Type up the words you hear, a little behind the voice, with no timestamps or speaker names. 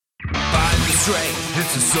strength,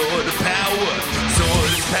 it's a sword of power.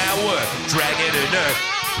 Sword is power, dragon and earth.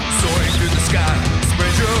 Soaring through the sky,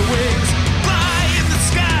 spread your wings. Fly in the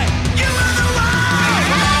sky, you are the one.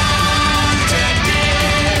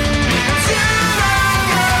 Protected, because you are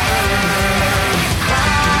Earth.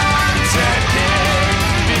 Protected,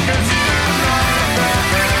 because you are Earth.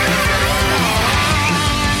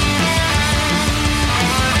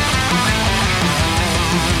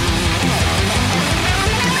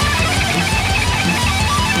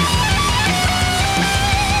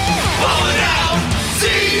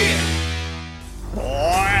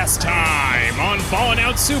 Last time on Ballin'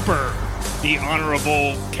 Out Super, the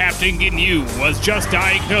Honorable Captain Ginyu was just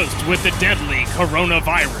diagnosed with the deadly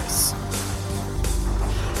coronavirus.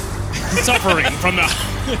 Suffering from the...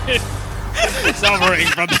 It's so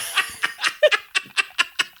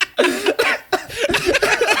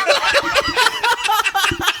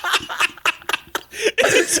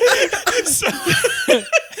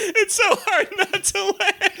hard not to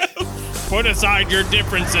laugh. Put aside your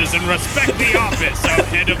differences and respect the office of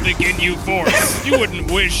head of the Ginyu Force. You wouldn't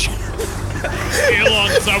wish ill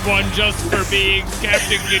on someone just for being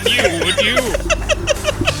Captain Ginyu, would you?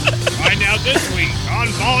 Find out this week on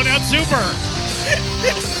Ballin' Out Super.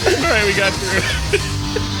 All right, we got through.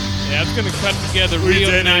 Yeah, it's gonna cut together real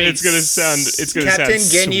nice. It's gonna Captain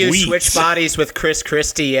sound Ginyu sweet. switch bodies with Chris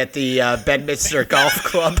Christie at the Bedminster Golf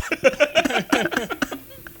Club.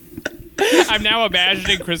 I'm now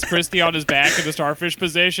imagining Chris Christie on his back in the starfish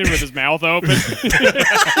position with his mouth open.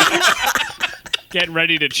 Getting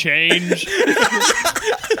ready to change.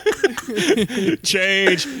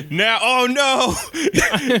 Change now. Oh no,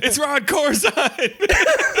 it's Rod Corzine.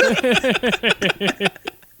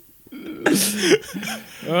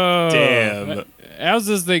 Oh, Damn. How's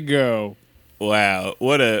this thing go? Wow,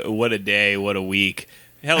 what a day, what a week.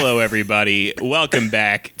 Hello everybody. Welcome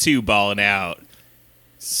back to Ballin' Out.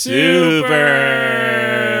 Super!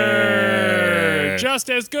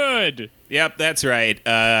 Just as good. Yep, that's right.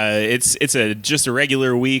 It's just a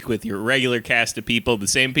regular week with your regular cast of people, the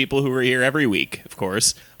same people who are here every week, of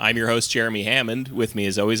course. I'm your host, Jeremy Hammond. With me,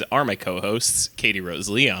 as always, are my co-hosts, Katie Rose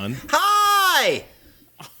Leon. Hi!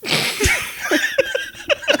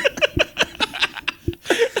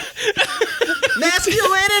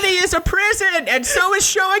 Masculinity is a prison, and so is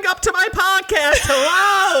showing up to my podcast.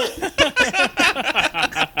 Hello!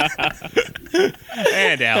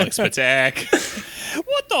 And Alex Patak.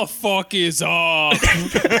 What the fuck is up?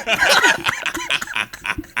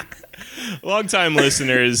 Longtime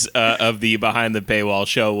listeners of the Behind the Paywall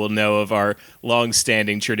show will know of our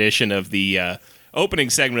long-standing tradition of the opening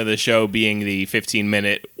segment of the show being the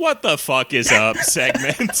 15-minute "What the fuck is up"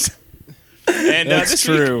 segment. And That's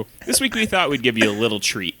true. This week we thought we'd give you a little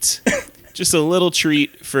treat, just a little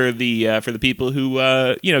treat for the people who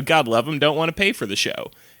God love them, don't want to pay for the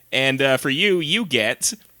show, and for you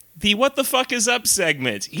get the "What the fuck is up"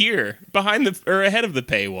 segment here behind ahead of the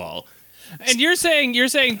paywall. And you're saying,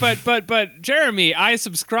 but Jeremy, I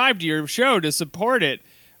subscribe to your show to support it.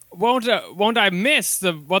 Won't I miss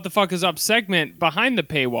the "What the fuck is up" segment behind the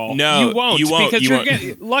paywall? No, you won't because you're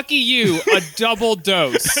getting, lucky you, a double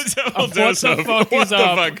dose of "What the fuck is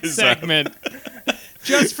up" segment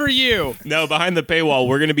just for you. No, behind the paywall,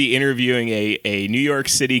 we're going to be interviewing a New York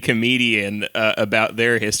City comedian about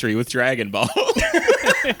their history with Dragon Ball.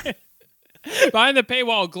 Behind the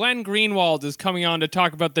paywall, Glenn Greenwald is coming on to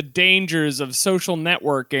talk about the dangers of social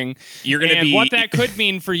networking and what that could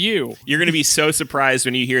mean for you. You're going to be so surprised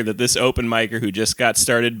when you hear that this open micer who just got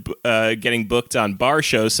started getting booked on bar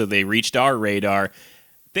shows, so they reached our radar,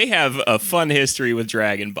 they have a fun history with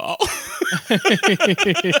Dragon Ball.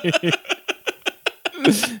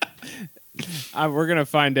 We're going to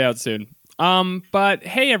find out soon. But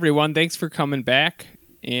hey, everyone, thanks for coming back.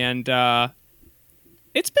 And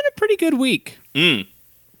it's been a pretty good week. Yeah,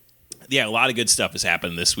 a lot of good stuff has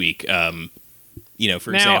happened this week. For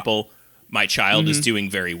example, my child is doing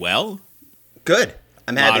very well. Good.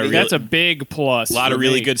 I'm happy. That's a big plus. A lot of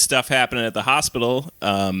really good stuff happening at the hospital.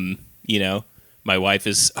 My wife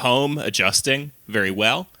is home adjusting very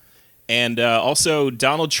well. And also,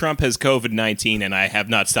 Donald Trump has COVID-19, and I have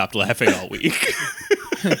not stopped laughing all week.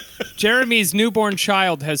 Jeremy's newborn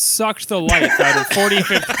child has sucked the life out of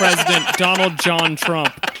 45th President Donald John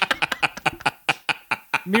Trump.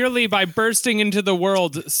 Merely by bursting into the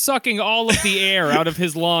world, sucking all of the air out of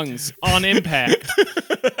his lungs on impact.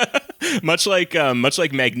 much like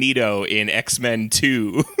Magneto in X-Men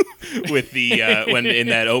 2, with the when in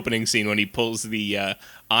that opening scene when he pulls the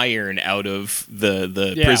iron out of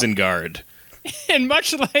the prison guard. And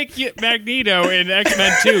much like Magneto in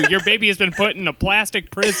X-Men 2, your baby has been put in a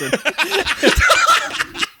plastic prison.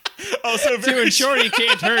 Also, To very ensure he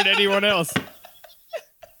can't hurt anyone else.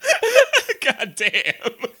 God damn.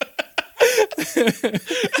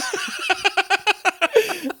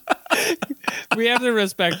 We have to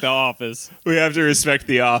respect The Office. We have to respect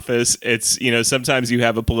The Office. It's, sometimes you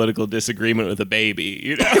have a political disagreement with a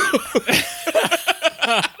baby,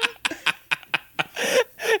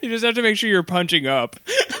 You just have to make sure you're punching up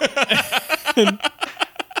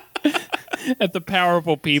at the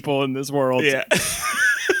powerful people in this world. Yeah.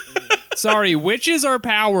 Sorry, witches are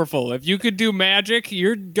powerful. If you could do magic,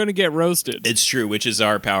 you're going to get roasted. It's true. Witches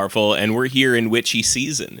are powerful, and we're here in witchy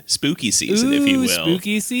season. Spooky season, if you will.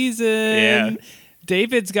 Spooky season. Yeah.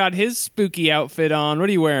 David's got his spooky outfit on. What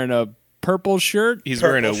are you wearing? A purple shirt? He's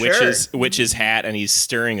wearing a Purple witch's hat, and he's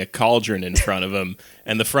stirring a cauldron in front of him.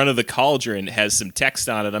 And the front of the cauldron has some text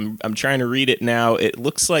on it. I'm trying to read it now. It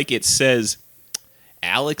looks like it says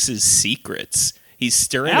Alex's Secrets. He's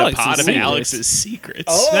stirring Alex's a pot of Secrets? Alex's secrets.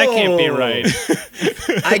 Oh. That can't be right.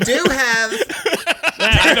 I do have.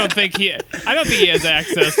 I don't think he has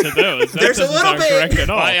access to those. That There's a doesn't little sound bit- correct at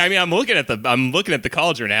all. I mean, I'm looking at the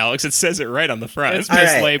cauldron, Alex. It says it right on the front. It's All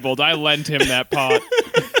right. mislabeled. I lent him that pot.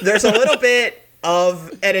 There's a little bit of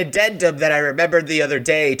an addendum that I remembered the other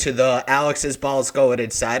day to the Alex's balls going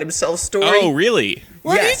inside himself story. Oh, really?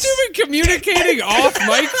 What Yes. are you doing communicating off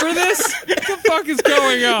mic for this? What the fuck is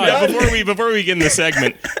going on? Before we begin the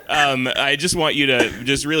segment, I just want you to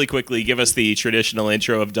just really quickly give us the traditional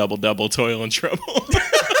intro of Double Double Toil and Trouble.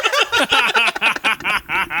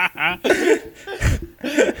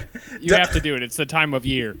 You have to do it. It's the time of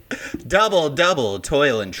year. Double, double,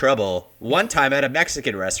 toil and trouble. One time at a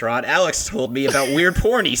Mexican restaurant, Alex told me about weird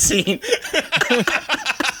porn he's seen.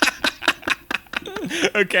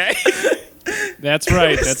 Okay. That's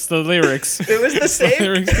right. That's the lyrics. It was the same.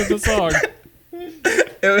 Lyrics to the song.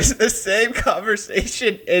 It was the same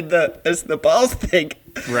conversation as the balls thing.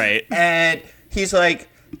 Right. And he's like,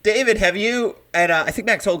 David, have you? And I think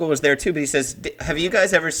Max Holger was there too. But he says, have you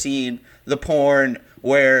guys ever seen the porn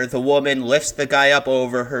where the woman lifts the guy up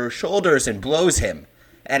over her shoulders and blows him?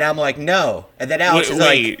 And I'm like, no. And then Alex is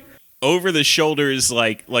Wait, over the shoulders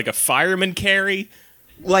like a fireman carry?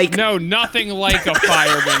 like, No, nothing like a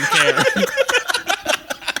fireman carry.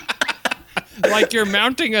 Like you're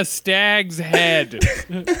mounting a stag's head.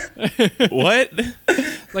 What?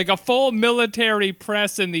 Like a full military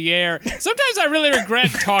press in the air. Sometimes I really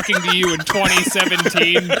regret talking to you in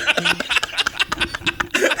 2017.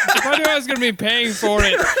 If I knew I was going to be paying for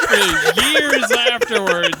it for years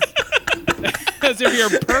afterwards. As if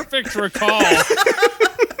you're perfect recall.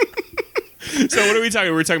 So what are we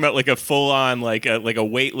talking? We're talking about like a full on like a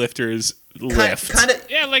weightlifter's lift. kind of.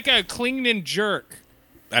 Yeah, like a clean and jerk.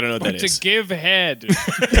 I don't know what that To is. give head.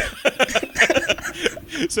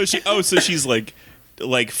 So she's like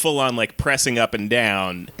full on like pressing up and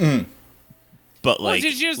down. But Well, like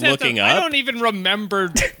did you just have looking to, up. I don't even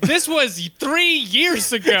remember. This was 3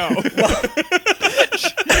 years ago. She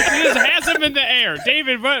just has him in the air.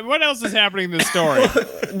 David, what else is happening in this story?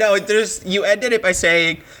 No, you ended it by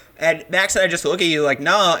saying, and Max and I just look at you like,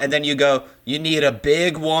 no, and then you go, you need a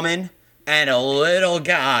big woman and a little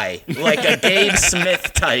guy, like a Gabe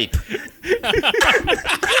Smith type.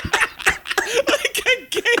 Like a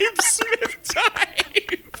Gabe Smith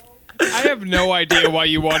type. I have no idea why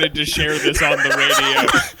you wanted to share this on the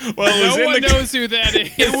radio. Well, it was No in one the knows who that is.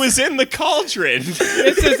 it was in the cauldron.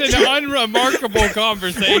 This is an unremarkable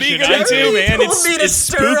conversation. What are you gonna I do, do. man? You told me to It's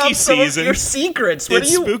stir spooky up some of season. your secrets. What It's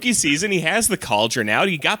are you? spooky season. He has the cauldron out.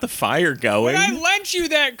 He got the fire going. When I lent you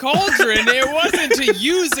that cauldron, it wasn't to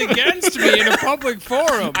use against me in a public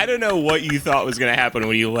forum. I don't know what you thought was going to happen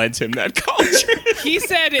when you lent him that cauldron. He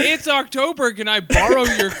said, it's October, can I borrow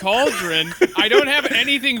your cauldron? I don't have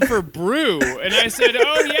anything for brew. And I said,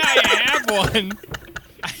 oh yeah, I have one.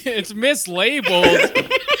 It's mislabeled.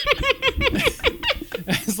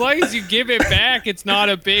 As long as you give it back, it's not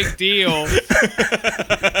a big deal.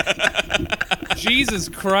 Jesus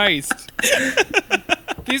Christ.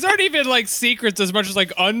 These aren't even like secrets as much as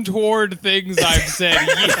like untoward things I've said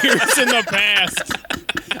years in the past.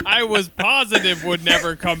 I was positive would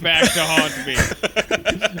never come back to haunt me.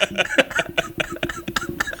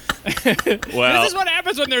 Well, This is what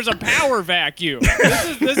happens when there's a power vacuum.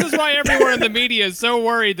 This is why everyone in the media is so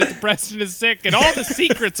worried that the president is sick and all the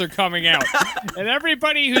secrets are coming out. And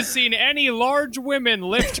everybody who's seen any large women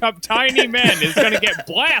lift up tiny men is going to get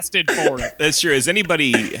blasted for it. that's true. Has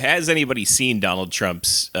anybody seen Donald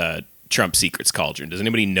Trump's Trump Secrets cauldron? Does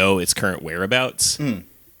anybody know its current whereabouts?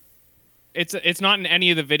 It's not in any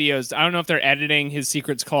of the videos. I don't know if they're editing his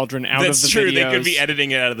Secrets Cauldron out That's of the true. videos. They could be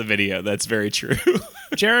editing it out of the video. That's very true.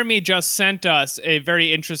 Jeremy just sent us a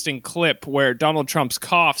very interesting clip where Donald Trump's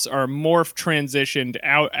coughs are morph transitioned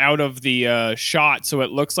out of the shot, so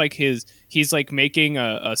it looks like he's like making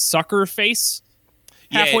a sucker face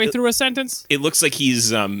halfway through a sentence. It looks like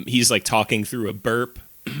he's like talking through a burp.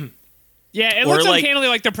 Yeah, it Or looks like- uncannily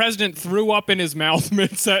like the president threw up in his mouth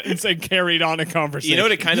mid-sentence and carried on a conversation. You know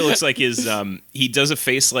what it kind of looks like is he does a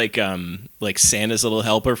face like Santa's little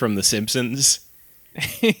helper from The Simpsons.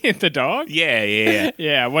 The dog? Yeah.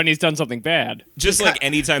 Yeah, when he's done something bad. Just like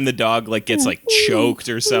anytime the dog like gets like choked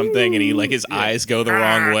or something, and he like his eyes go the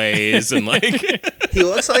wrong ways, and like He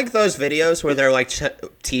looks like those videos where they're like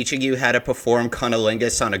teaching you how to perform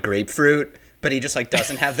cunnilingus on a grapefruit, but he just like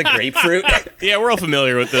doesn't have the grapefruit. yeah, we're all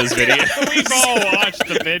familiar with those videos. We've all watched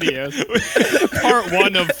the videos. Part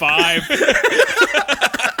 1 of 5.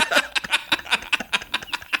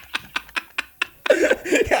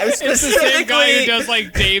 It's the same guy who does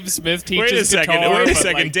like Dave Smith teaches Wait a second, guitar. wait a but,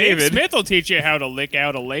 second, like, Dave David. Smith will teach you how to lick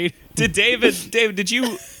out a lady. David, did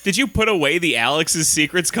you put away the Alex's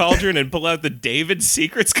Secrets Cauldron and pull out the David's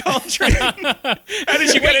Secrets Cauldron? How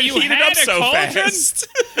did you get it you heated had up a so cauldron? fast?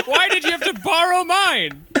 Why did you have to borrow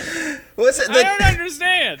mine? Listen, I don't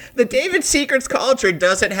understand. the David Secrets Cauldron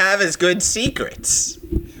doesn't have as good secrets.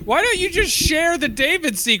 Why don't you just share the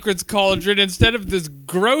David Secrets Cauldron instead of this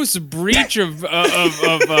gross breach of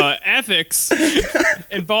ethics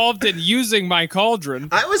involved in using my cauldron?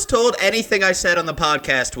 I was told anything I said on the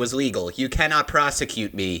podcast was legal. You cannot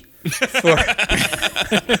prosecute me for.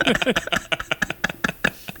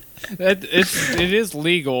 It is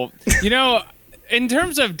legal. You know, in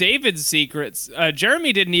terms of David's secrets,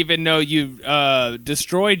 Jeremy didn't even know you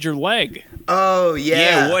destroyed your leg. Oh yeah.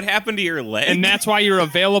 Yeah, what happened to your leg? And that's why you're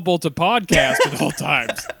available to podcast at all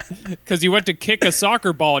times. Because you went to kick a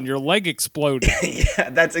soccer ball and your leg exploded. Yeah,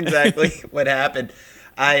 that's exactly what happened.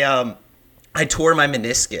 I tore my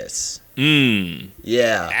meniscus.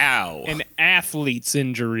 Yeah. Ow. An athlete's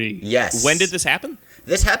injury. Yes. When did this happen?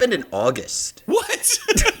 This happened in August. What?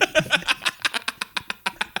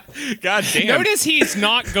 God damn. Notice he's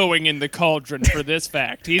not going in the cauldron for this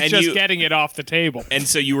fact. He's And just you- getting it off the table. And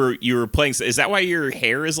so you were playing. Is that why your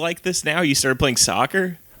hair is like this now? You started playing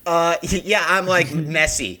soccer? Yeah, I'm like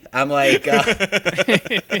messy. I'm like You're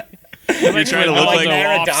trying to look like like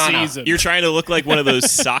Maradona. off-season. You're trying to look like one of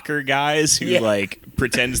those soccer guys who Yeah. like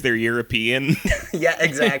pretends they're European. yeah,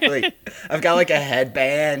 exactly. I've got like a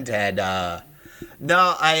headband and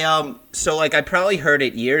so like I probably heard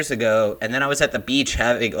it years ago, and then I was at the beach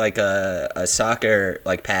having like a soccer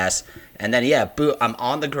like pass, and then I'm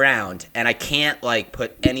on the ground and I can't like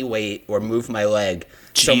put any weight or move my leg.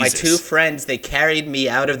 So my Jesus. two friends, they carried me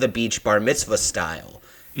out of the beach bar mitzvah style.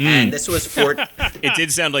 And this was for It did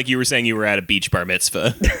sound like you were saying you were at a beach bar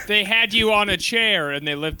mitzvah. They had you on a chair and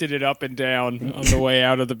they lifted it up and down on the way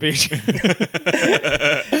out of the beach. and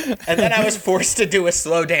then I was forced to do a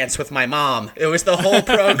slow dance with my mom. It was the whole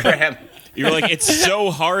program. You were like, it's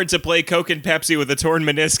so hard to play Coke and Pepsi with a torn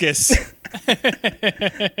meniscus.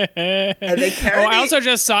 And they carried I me. also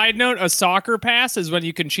just side note, a soccer pass is when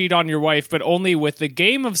you can cheat on your wife, but only with the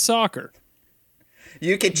game of soccer.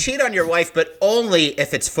 You can cheat on your wife, but only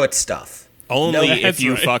if it's foot stuff. Only No, if that's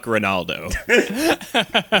you right. fuck Ronaldo.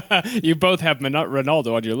 You both have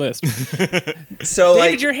Ronaldo on your list. So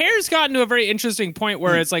David, like your hair's gotten to a very interesting point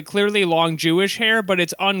where it's like clearly long Jewish hair, but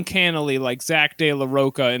it's uncannily like Zach De La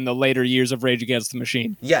Rocha in the later years of Rage Against the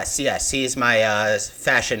Machine. yes, he's my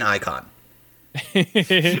fashion icon.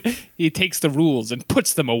 He takes the rules and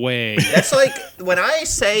puts them away. That's like when I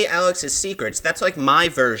say Alex's Secrets, that's like my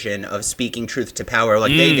version of speaking truth to power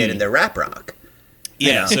like they did in their rap rock.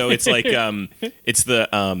 Yeah, so it's like it's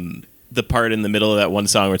the part in the middle of that one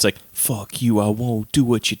song where it's like, fuck you, I won't do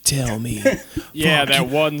what you tell me. Yeah, Fuck that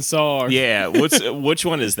you. one song. Yeah, which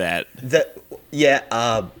one is that? That's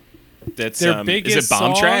Their is biggest it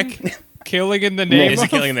Bomb song? Track? Killing in the Name Is it of...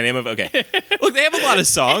 Killing in the Name of? Okay. Look, they have a lot of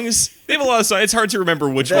songs. It's hard to remember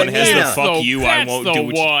which The one has the Nina. fuck you, I That's won't the do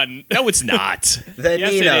what you... one. No, it's not. The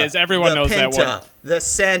Yes, it Nina, is. Everyone the knows that Pinta, one. The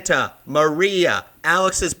Santa, Maria,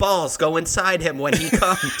 Alex's balls go inside him when he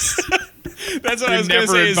comes. That's what I You're was going to never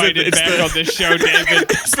say. invited back on this show, David.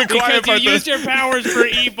 It's the quiet Because part. you used your powers for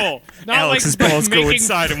evil. Not Alex's like balls go making...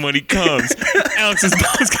 inside him when he comes. Alex's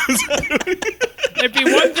balls go inside him. It'd be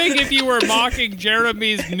one thing if you were mocking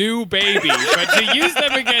Jeremy's new baby, but to use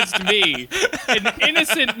them against me, an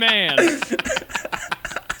innocent man, who's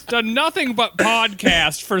done nothing but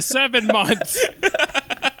podcast for 7 months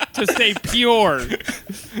to stay pure.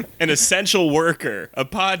 An essential worker, a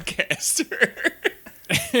podcaster.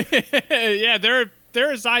 Yeah, there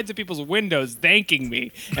are signs of people's windows thanking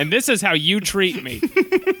me, and this is how you treat me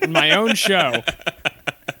in my own show.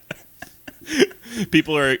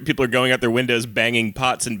 People are going out their windows banging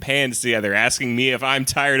pots and pans together, asking me if I'm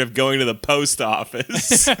tired of going to the post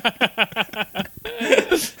office.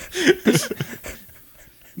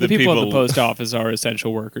 The people at the post office are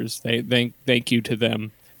essential workers. Thank you to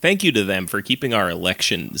them. Thank you to them for keeping our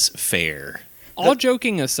elections fair. All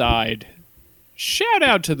joking aside, shout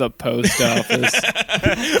out to the post office.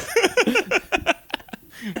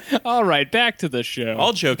 All right, back to the show.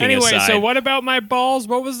 All joking anyway, aside. so what about my balls?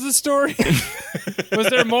 What was the story? Was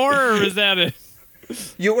there more, or was that it?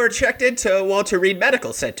 You were checked into Walter Reed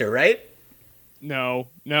Medical Center, right? No,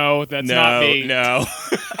 that's not me. No.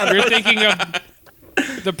 You're thinking of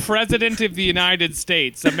the President of the United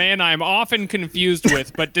States, a man I'm often confused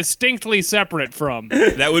with, but distinctly separate from.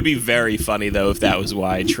 That would be very funny, though, if that was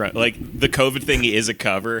why Trump... the COVID thing is a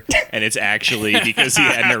cover, and it's actually because he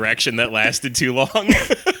had an erection that lasted too long.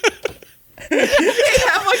 They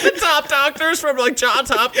have the top doctors from Johns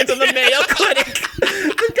Hopkins and the Mayo Clinic.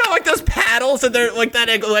 They've got those paddles and they're that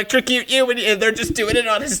electrocute you and they're just doing it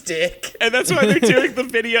on his dick. And that's why they're doing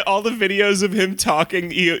all the videos of him talking.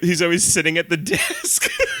 He's always sitting at the desk.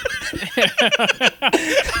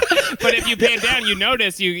 But if you pan down, you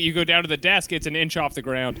notice you go down to the desk, it's an inch off the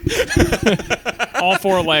ground. All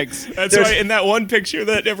four legs. That's why in that one picture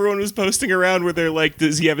that everyone was posting around where they're like,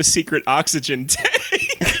 does he have a secret oxygen tank?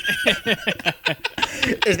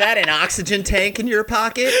 Is that an oxygen tank in your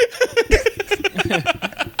pocket?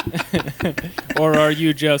 Or are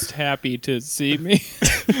you just happy to see me?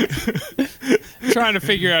 Trying to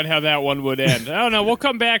figure out how that one would end. I don't know. We'll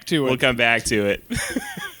come back to it. We'll come back to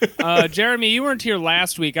it. Jeremy, you weren't here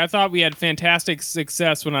last week. I thought we had fantastic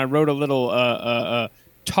success when I wrote a little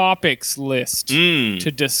topics list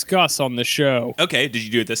to discuss on the show. Okay, did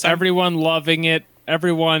you do it this time? Everyone loving it.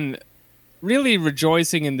 Everyone really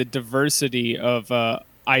rejoicing in the diversity of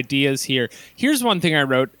ideas here. Here's one thing I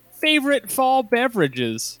wrote. Favorite fall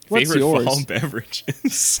beverages. What's Favorite yours? fall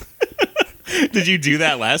beverages. Did you do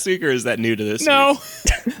that last week, or is that new to this week? No.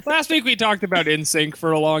 Last week we talked about NSYNC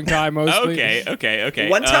for a long time, mostly. Okay.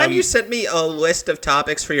 One time you sent me a list of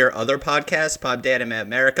topics for your other podcast, Pop Dad in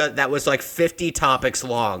America, that was 50 topics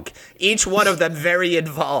long. Each one of them very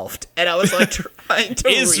involved. And I was trying to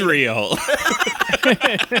Israel.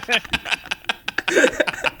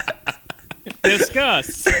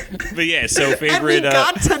 Discuss. But yeah, so And we favorite...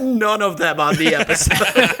 got to none of them on the episode.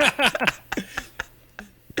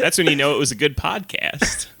 That's when you know it was a good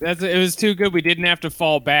podcast. It was too good. We didn't have to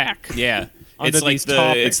fall back. Yeah. Under It's like these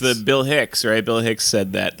topics. it's the Bill Hicks, right? Bill Hicks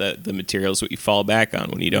said that the material's what you fall back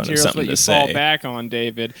on when you don't have Here's something what you to say. fall back on,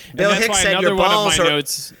 David. And Bill that's Hicks why said another your one of balls my are.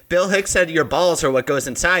 notes. Bill Hicks said your balls are what goes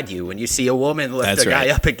inside you when you see a woman lift That's a guy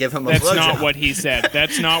right. up and give him a That's blowjob. not what he said.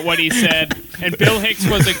 That's not what he said. And Bill Hicks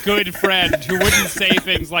was a good friend who wouldn't say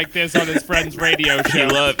things like this on his friend's radio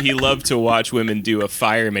show. He loved to watch women do a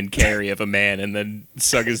fireman carry of a man and then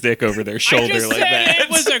suck his dick over their shoulder I just like said that. it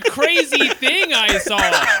was a crazy thing I saw.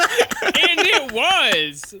 And it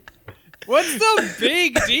was. What's the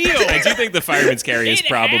big deal? I do think the fireman's carry is It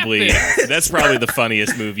probably happens. that's probably the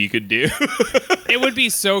funniest move you could do. It would be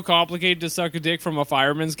so complicated to suck a dick from a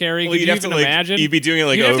fireman's carry. Well, Could you'd you have to even imagine? you'd be doing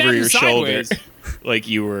it You'd have to over have your them shoulder, sideways. like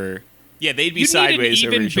you were. Yeah, they'd be You sideways need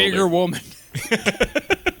an over even your shoulder. bigger woman.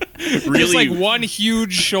 Really, Just like one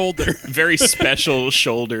huge shoulder. very special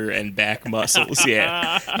shoulder and back muscles.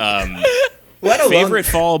 Yeah. Let alone Favorite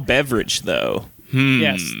fall beverage though.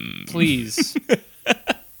 Yes, please.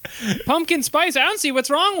 Pumpkin spice. I don't see what's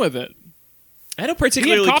wrong with it. I don't We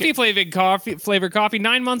particularly. have flavored coffee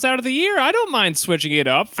 9 months out of the year. I don't mind switching it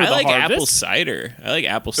up for I the like harvest. apple cider. I like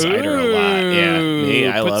apple cider a lot. Yeah, me,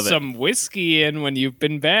 I Put love it. some whiskey in when you've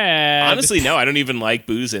been bad. Honestly, no, I don't even like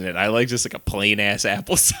booze in it. I like just like a plain ass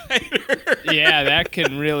apple cider. Yeah, that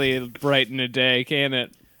can really brighten a day, can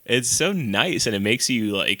it? It's so nice, and it makes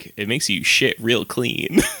you shit real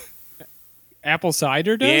clean. Apple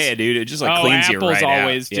cider does? Yeah, dude, it just cleans you apples right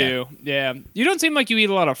always out. do. Yeah. You don't seem like you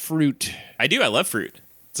eat a lot of fruit. I do. I love fruit.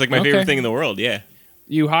 It's like my Okay. favorite thing in the world. Yeah.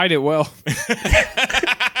 You hide it well.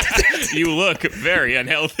 You look very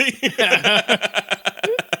unhealthy.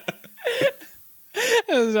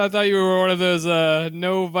 I thought you were one of those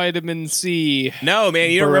no vitamin C. No,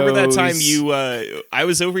 man, you don't remember that time Bros. I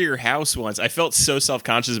was over your house once. I felt so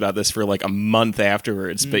self-conscious about this for like a month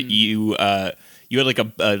afterwards, but you had like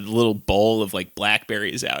a little bowl of like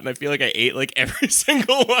blackberries out, and I feel like I ate like every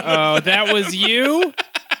single one. Oh, that was you?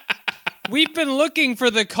 We've been looking for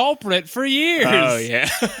the culprit for years. Oh yeah.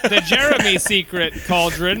 The Jeremy secret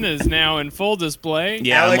cauldron is now in full display.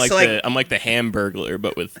 Yeah, Alex, I'm like the Hamburglar,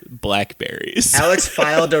 but with blackberries. Alex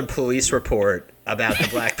filed a police report about the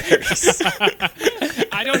blackberries.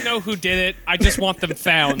 I don't know who did it. I just want them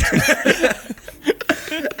found.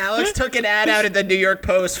 Alex took an ad out in the New York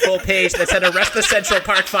Post full page that said arrest the Central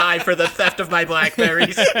Park Five for the theft of my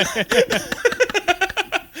blackberries.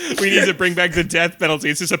 We need to bring back the death penalty.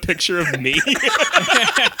 It's just a picture of me Is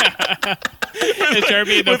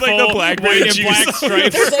Jeremy in the with like full the blackberry white and black juice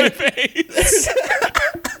stripes? over my face.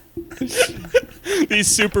 These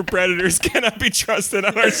super predators cannot be trusted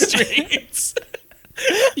on our streets.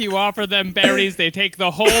 You offer them berries, they take the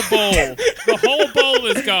whole bowl. The whole bowl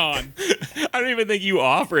is gone. I don't even think you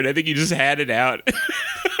offered. I think you just had it out.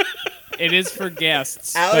 It is for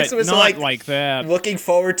guests. Alex but was not like that. Looking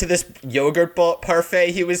forward to this yogurt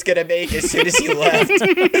parfait he was gonna make as soon as he left. All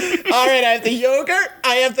right, I have the yogurt.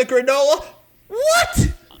 I have the granola.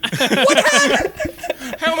 What?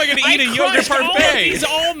 How am I going to eat a yogurt crushed all of parfait? these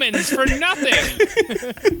almonds for nothing.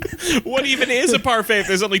 What even is a parfait if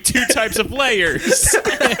there's only 2 types of layers?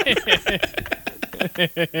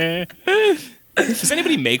 Does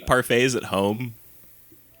anybody make parfaits at home?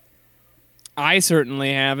 I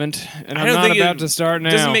certainly haven't, and I I'm don't not think about to start now.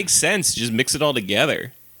 It doesn't make sense. Just mix it all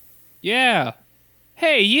together. Yeah.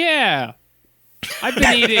 Hey, yeah. I've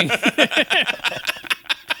been eating.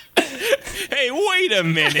 Hey, wait a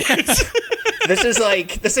minute. This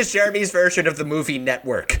is Jeremy's version of the movie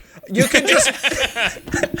Network. You can just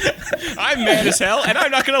I'm mad as hell, and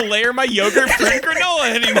I'm not going to layer my yogurt fruit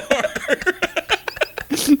granola anymore.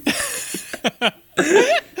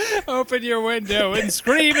 Open your window and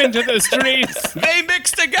scream into the streets. They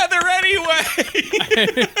mix together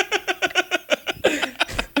anyway.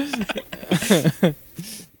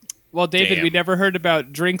 Well, David, Damn. we never heard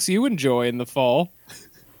about drinks you enjoy in the fall.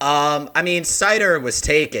 I mean, cider was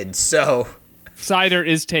taken, so Cider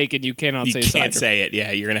is taken. You cannot You say can't cider. say it.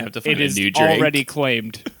 Yeah, you're going to have to find It a is new drink. already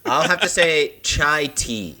claimed. I'll have to say chai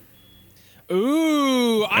tea.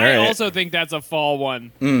 Ooh, I right. also think that's a fall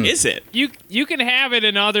one. Is it? You can have it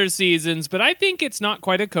in other seasons, but I think it's not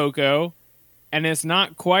quite a cocoa, and it's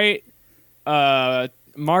not quite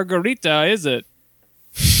margarita, is it?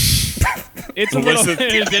 It's a little. What's the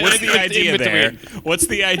it's idea in there? between. What's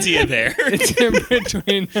the idea there? It's in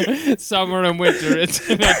between summer and winter. It's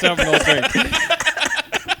an autumnal drink.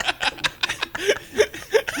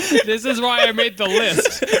 This is why I made the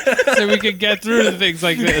list, so we could get through things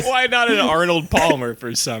like this. Why not an Arnold Palmer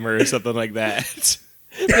for summer or something like that?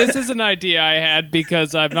 This is an idea I had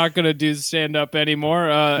because I'm not going to do stand-up anymore.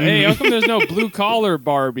 Hey, how come there's no blue-collar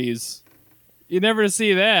Barbies? You never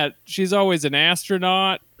see that. She's always an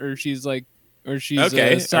astronaut, or she's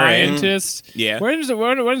Okay, a scientist. Yeah.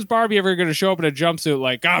 When's Barbie ever going to show up in a jumpsuit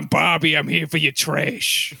like, I'm Barbie, I'm here for your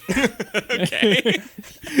trash. Okay.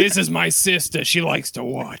 This is my sister. She likes to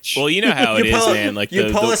watch. Well, you know how it is, man. Like you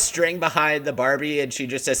the, pull the- a string behind the Barbie, and she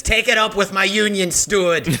just says, "Take it up with my union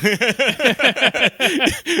steward."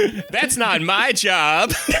 that's not my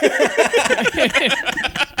job.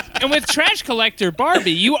 And with Trash Collector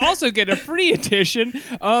Barbie, you also get a free edition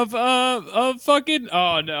of fucking.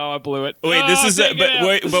 Oh no, I blew it. Wait, this Oh, is take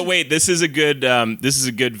it out. wait, this is a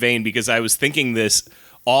good vein because I was thinking this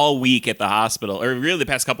all week at the hospital, or really the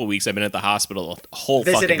past couple weeks I've been at the hospital a whole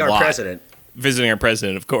Visiting fucking our lot. president. Visiting our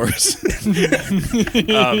president, of course. But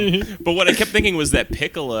what I kept thinking was that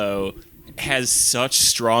Piccolo has such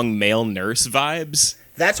strong male nurse vibes.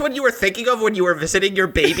 That's what you were thinking of when you were visiting your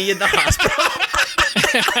baby in the hospital.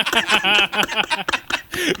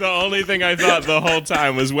 The only thing I thought the whole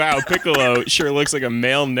time was, wow, Piccolo sure looks like a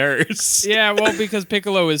male nurse. Yeah, well, because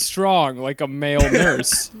Piccolo is strong, like a male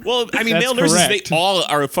nurse. Well, I mean, That's male nurses, correct. they all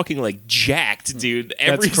are fucking, like, jacked, dude.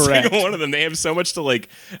 Every correct. single one of them. They have so much to, like,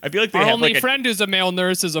 I feel like they Our have, only like, friend who's a male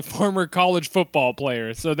nurse is a former college football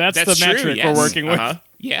player, so that's the true, metric yes. we're working with. Uh-huh.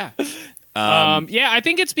 Yeah. Yeah, I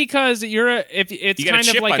think it's because it's You got a kind of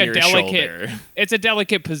chip like on a your delicate. shoulder. It's a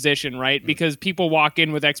delicate position, right? Because people walk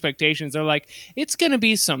in with expectations. They're like, it's gonna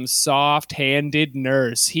be some soft-handed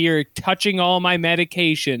nurse here touching all my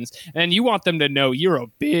medications, and you want them to know you're a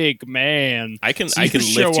big man. I can So you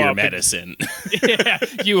show lift your up and- medicine. Yeah,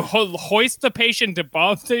 you hoist the patient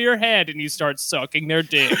above your head, and you start sucking their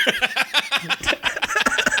dick.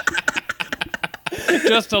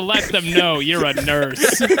 Just to let them know you're a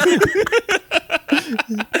nurse.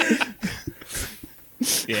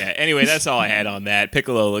 Yeah, anyway, that's all I had on that.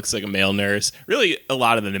 Piccolo looks like a male nurse. Really, a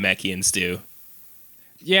lot of the Namekians do.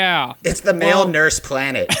 Yeah. It's the male nurse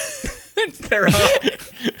planet. They're all,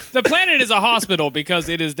 The planet is a hospital because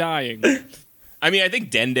it is dying. I mean, I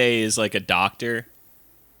think Dende is like a doctor.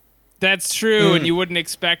 That's true, and you wouldn't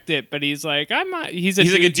expect it, but he's like, he's like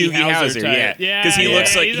a Doogie Howser, type. yeah. Because he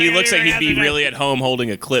looks like he'd be Howser really at home holding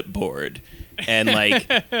a clipboard. And like,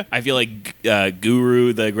 I feel like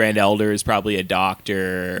Guru, the Grand Elder, is probably a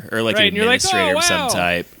doctor or like an and you're like, administrator of some wow.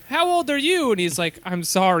 type. How old are you? And he's like, I'm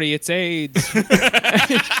sorry, it's AIDS.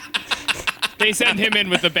 They send him in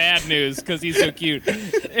with the bad news because he's so cute.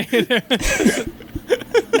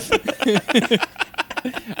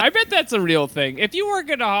 I bet that's a real thing. If you work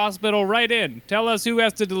at a hospital, write in. Tell us who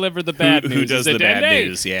has to deliver the bad news. Who does Is it the bad Dende?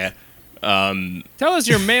 news? Yeah. Tell us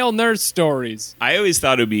your male nurse stories. I always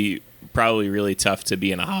thought it would be probably really tough to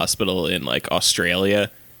be in a hospital in like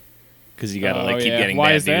Australia because you gotta keep getting Why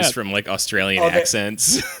bad is news that? from like Australian Oh, they-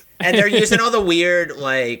 accents. And they're using all the weird,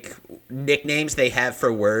 like, nicknames they have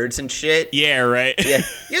for words and shit. Yeah, right. Yeah.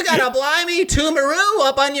 You got a blimey tumaroo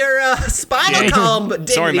up on your spinal column.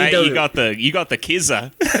 Sorry, mate, diddly-doo. you got the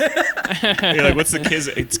kizza. You're like, what's the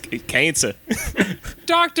kizza? It's cancer.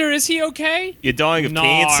 Doctor, is he okay? You're dying of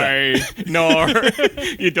cancer. No,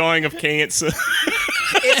 you're dying of cancer.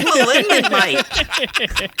 It's malignant, mate.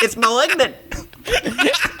 It's malignant.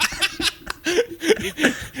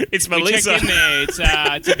 It's We checked Melissa. in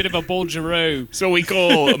there. It's a bit of a bulgeroo. So we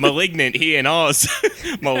call malignant here in Oz,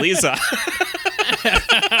 Melissa.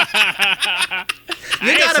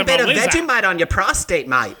 You got a some bit of Melissa. Vegemite on your prostate,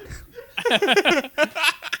 mate.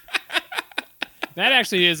 That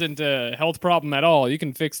actually isn't a health problem at all. You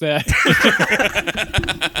can fix that.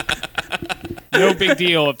 No big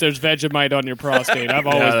deal if there's Vegemite on your prostate. I've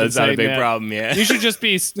always No, been that's not a saying big that. problem, yeah. You should just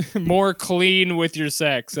be more clean with your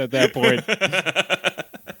sex at that point.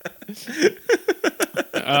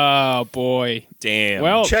 Oh, boy. Damn.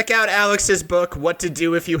 Well, Check out Alex's book, What to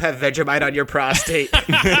Do If You Have Vegemite on Your Prostate.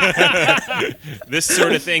 This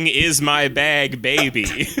sort of thing is my bag, baby.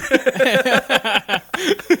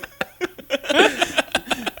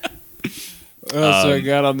 what else do I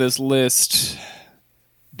got on this list?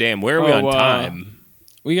 Damn, where are we on time?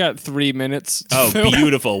 We got 3 minutes. Oh,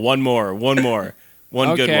 beautiful. One more. One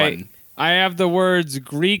good one. I have the words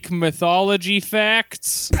Greek mythology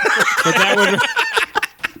facts, but that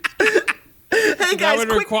Hey, that guys, would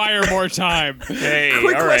quick require more time. Hey,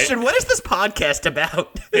 Quick all right. question. What is this podcast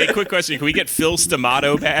about? Hey, quick question. Can we get Phil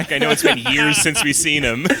Stamato back? I know it's been years since we've seen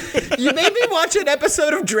him. You made me watch an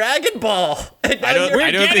episode of Dragon Ball. And now I don't- you're-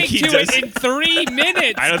 I don't think he Getting to does- it in 3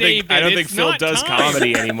 minutes, I don't David. think It's Phil not does time.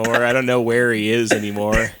 comedy anymore. I don't know where he is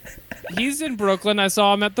anymore. He's in Brooklyn. I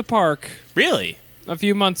saw him at the park Really? a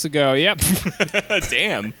few months ago. Yep,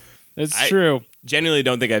 Damn. it's true. Genuinely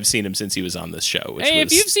don't think I've seen him since he was on this show. Which Hey,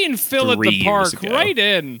 was if you've seen Phil at 3 the years park, ago. write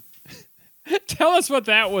in. Tell us what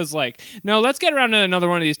that was like. No, let's get around to another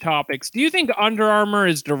one of these topics. Do you think Under Armour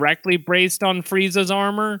is directly based on Frieza's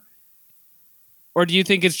armor? Or do you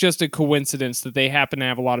think it's just a coincidence that they happen to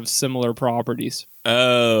have a lot of similar properties?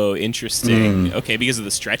 Oh, interesting. Okay, because of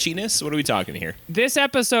the stretchiness? What are we talking here? This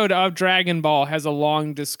episode of Dragon Ball has a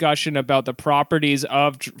long discussion about the properties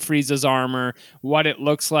of Frieza's armor, what it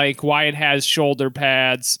looks like, why it has shoulder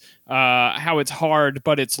pads, how it's hard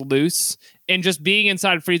but it's loose. And just being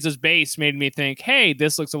inside Frieza's base made me think, hey,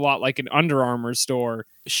 this looks a lot like an Under Armour store.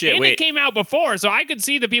 Shit, And wait. it came out before, so I could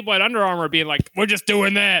see the people at Under Armour being like, we're just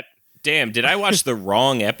doing that. Damn, did I watch the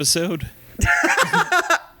wrong episode?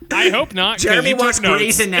 I hope not. 'cause Jeremy you took watched notes.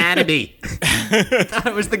 Grey's Anatomy. Thought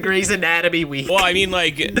it was the Grey's Anatomy week. Well, I mean,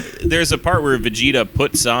 like, there's a part where Vegeta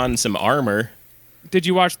puts on some armor. Did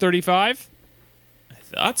you watch 35?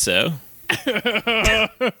 Thought so.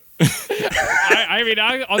 I mean,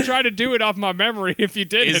 I'll try to do it off my memory if you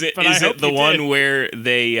didn't. Is it but I hope the you one did. where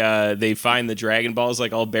they find the Dragon Balls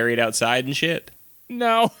like all buried outside and shit?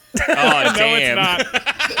 No. Oh, No, damn. it's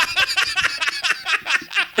not.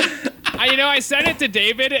 I sent it to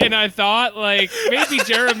David, and I thought, like, maybe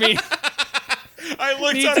Jeremy I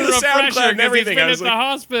looked needs on a the refresher SoundCloud and because he's everything. been I at was the like,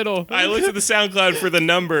 hospital. I looked at the SoundCloud for the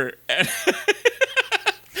number. How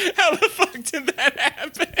the fuck did that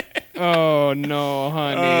happen? Oh, no,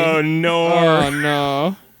 honey. Oh no! Oh,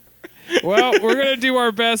 no. Well, we're going to do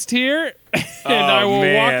our best here, and I will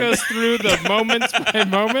man. walk us through the moments by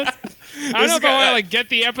moments. I don't know if I guy- want to like get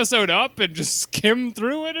the episode up and just skim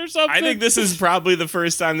through it or something. I think this is probably the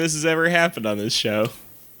first time this has ever happened on this show.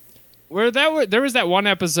 There was that one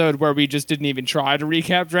episode where we just didn't even try to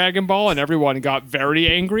recap Dragon Ball, and everyone got very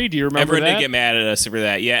angry. Do you remember Everyone that? did get mad at us for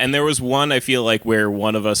that, yeah. And there was one I feel like where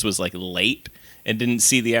one of us was like late and didn't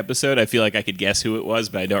see the episode. I feel like I could guess who it was,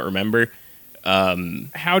 but I don't remember.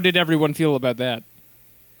 How did everyone feel about that?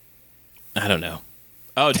 I don't know.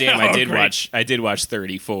 Oh damn! Oh, I did great. watch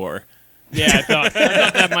 34. Yeah, I thought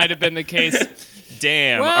that might have been the case.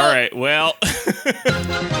 Damn. Well- All right. Well,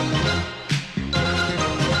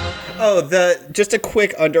 Just a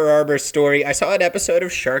quick Under Armour story. I saw an episode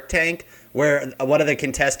of Shark Tank where one of the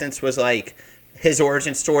contestants was like, his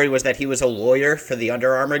origin story was that he was a lawyer for the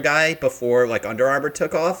Under Armour guy before like Under Armour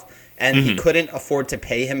took off, and he couldn't afford to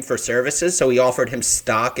pay him for services, so he offered him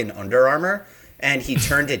stock in Under Armour, and he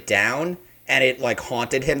turned it down. And it like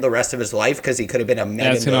haunted him the rest of his life because he could have been a mega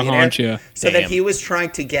That's gonna millionaire. haunt you. So then Damn. he was trying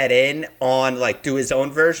to get in on like do his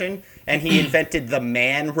own version, and he invented the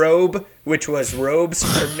man robe, which was robes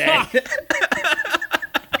for men.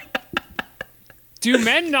 Do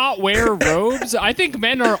men not wear robes? I think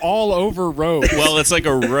men are all over robes. well, it's like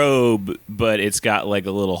a robe, but it's got like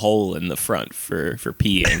a little hole in the front for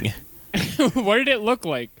peeing. What did it look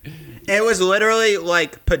like? It was literally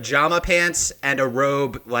like pajama pants and a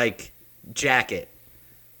robe like jacket.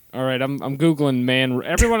 All right, I'm Googling man.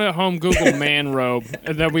 Everyone at home, Google man robe,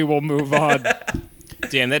 and then we will move on.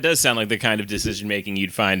 Damn, that does sound like the kind of decision making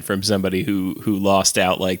you'd find from somebody who lost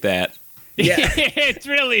out like that. Yeah. It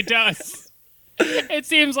really does. It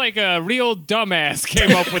seems like a real dumbass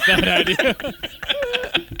came up with that idea.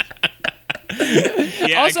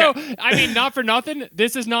 Yeah, Also, I mean, not for nothing,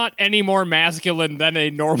 this is not any more masculine than a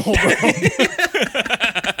normal robe.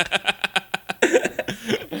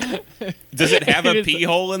 does it have a It is- pee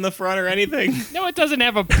hole in the front or anything? No, it doesn't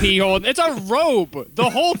have a pee hole. It's a robe. The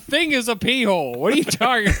whole thing is a pee hole. What are you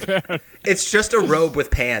talking about? It's just a robe with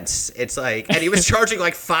pants. It's like, and he was charging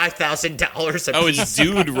like $5,000 a Oh, piece. it's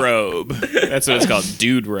dude robe. That's what it's called,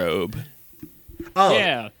 dude robe. Oh,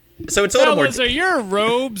 Yeah. so it's a little more. Fellas, are your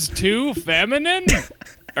robes too feminine?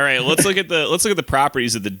 All right, let's look at the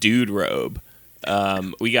properties of the dude robe.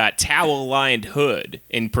 We got towel-lined hood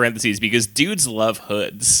in parentheses because dudes love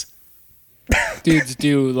hoods. Dudes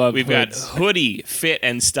do love We've hoods. got hoodie fit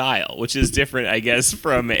and style, which is different, I guess,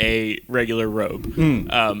 from a regular robe.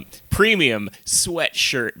 Premium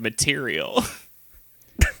sweatshirt material.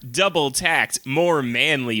 Double tacked, more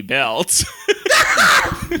manly belt.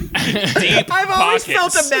 Deep I've always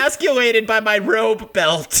felt pockets. emasculated by my robe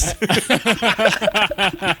belt.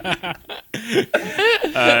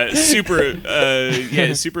 Super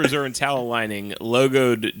absorbent towel lining,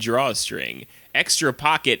 logoed drawstring, extra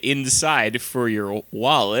pocket inside for your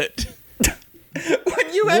wallet.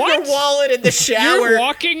 When you have What? your wallet in the shower. You're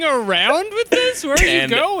walking around with this? Where are you And-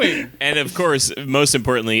 going? And of course, most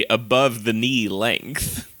importantly, above the knee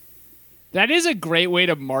length. That is a great way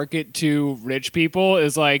to market to rich people.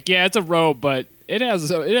 Is like, yeah, it's a robe, but it has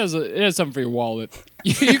something for your wallet.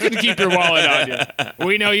 You can keep your wallet on you.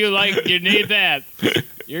 We know you need that.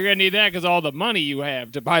 You're gonna need that because all the money you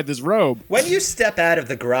have to buy this robe. When you step out of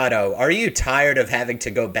the grotto, are you tired of having to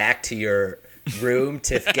go back to your room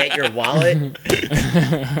to get your wallet?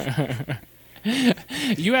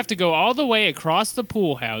 You have to go all the way across the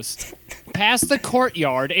pool house, past the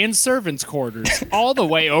courtyard and servants' quarters, all the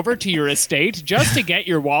way over to your estate just to get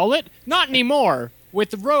your wallet? Not anymore.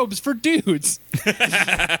 With robes for dudes.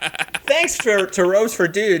 Thanks to Robes for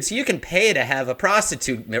Dudes, you can pay to have a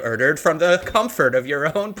prostitute murdered from the comfort of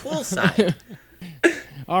your own poolside.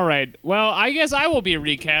 All right. Well, I guess I will be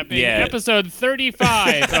recapping Yeah. episode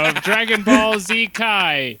 35 of Dragon Ball Z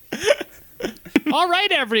Kai. All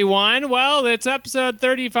right, everyone. Well, it's episode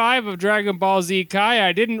 35 of Dragon Ball Z Kai.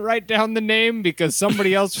 I didn't write down the name because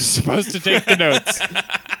somebody else was supposed to take the notes.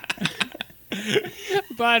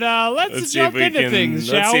 But let's jump into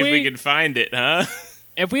things, let's shall see we? if we can find it, huh?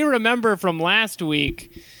 If we remember from last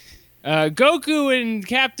week, Goku and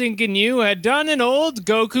Captain Ginyu had done an old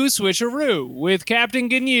Goku switcheroo, with Captain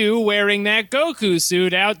Ginyu wearing that Goku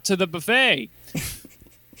suit out to the buffet.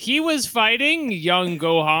 He was fighting young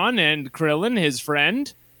Gohan and Krillin, his friend,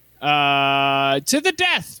 to the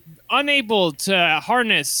death, unable to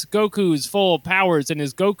harness Goku's full powers in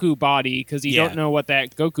his Goku body because he Yeah. don't know what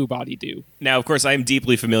that Goku body do. Now, of course, I'm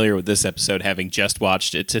deeply familiar with this episode, having just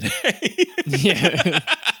watched it today. Yeah.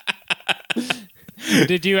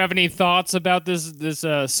 Did you have any thoughts about this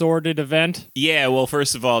sordid event? Yeah, well,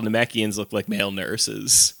 first of all, Namekians look like male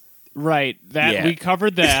nurses. Right. That Yeah. we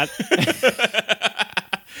covered that.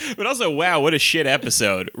 But also, wow, what a shit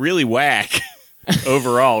episode. Really whack.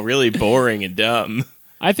 Overall, really boring and dumb.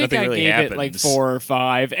 I think Nothing I really gave it like happens. 4 or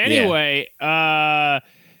 5. Anyway,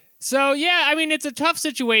 so yeah, I mean it's a tough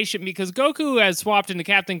situation because Goku has swapped into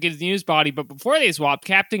Captain Ginyu's body, but before they swapped,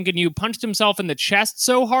 Captain Ginyu punched himself in the chest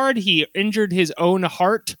so hard he injured his own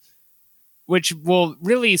heart, which will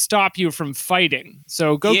really stop you from fighting.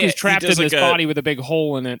 So Goku's Yeah, he trapped in does this like a- body with a big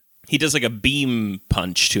hole in it. He does like a beam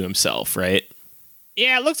punch to himself, right?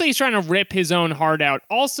 Yeah, it looks like he's trying to rip his own heart out.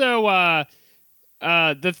 Also,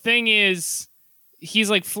 the thing is, he's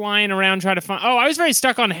like flying around trying to find. Oh, I was very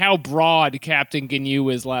stuck on how broad Captain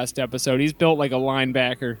Ginyu is last episode. He's built like a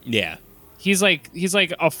linebacker. Yeah. He's like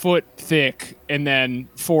a foot thick and then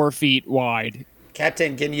 4 feet wide.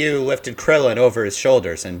 Captain Ginyu lifted Krillin over his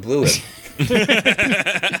shoulders and blew him.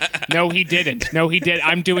 No, he didn't.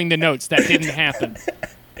 I'm doing the notes. That didn't happen.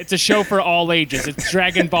 It's a show for all ages. It's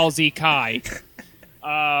Dragon Ball Z Kai.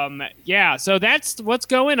 Yeah, so that's what's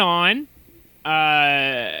going on.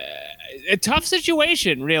 A tough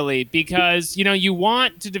situation, really, because, you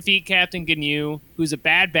want to defeat Captain Ginyu, who's a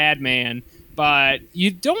bad man, but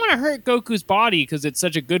you don't want to hurt Goku's body because it's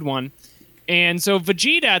such a good one. And so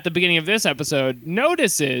Vegeta, at the beginning of this episode,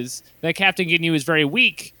 notices that Captain Ginyu is very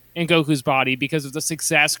weak in Goku's body because of the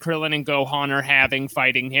success Krillin and Gohan are having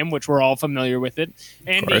fighting him, which we're all familiar with it.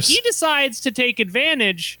 And he decides to take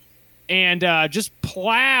advantage and just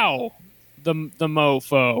plow the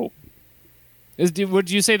mofo. Would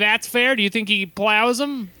you say that's fair? Do you think he plows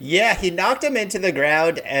him? Yeah, he knocked him into the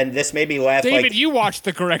ground, and this made me laugh. David, you watched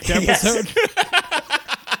the correct episode.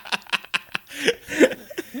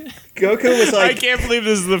 Goku was like... I can't believe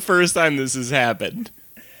this is the first time this has happened.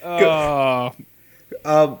 He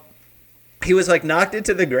was like knocked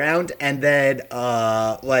into the ground, and then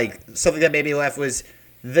like something that made me laugh was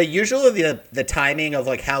the timing of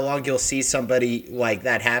like how long you'll see somebody like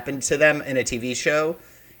that happen to them in a TV show.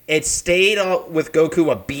 It stayed with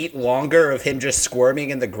Goku a beat longer of him just squirming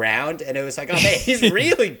in the ground, and it was like, oh man, he's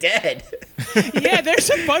really dead. Yeah, there's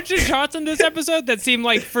a bunch of shots in this episode that seem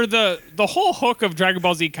like for the whole hook of Dragon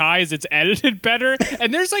Ball Z Kai is it's edited better,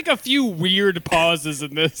 and there's like a few weird pauses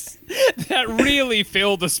in this that really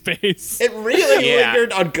fill the space. It really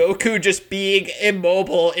lingered on Goku just being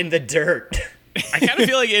immobile in the dirt. I kind of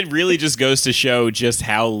feel like it really just goes to show just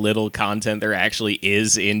how little content there actually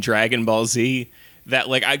is in Dragon Ball Z. That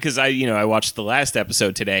because I watched the last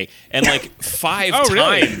episode today, and like 5 times,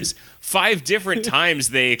 really? 5 different times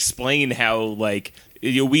they explain how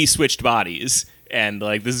we switched bodies, and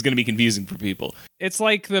like this is going to be confusing for people. It's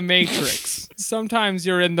like the Matrix. Sometimes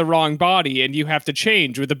you're in the wrong body, and you have to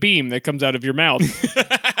change with a beam that comes out of your mouth.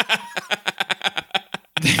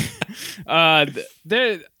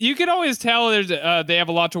 You can always tell they have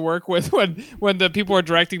a lot to work with when the people who are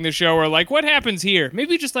directing the show are like, "What happens here?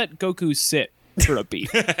 Maybe just let Goku sit for a beat."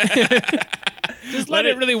 Just let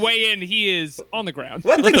it really weigh in. He is on the ground.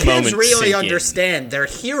 What the kids really understand, their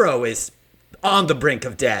hero is on the brink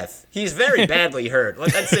of death. He's very badly hurt.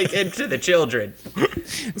 Let that sink into the children.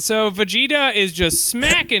 So Vegeta is just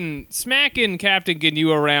smacking Captain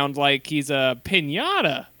Ginyu around like he's a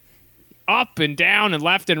piñata. Up and down and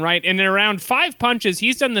left and right. And in around 5 punches,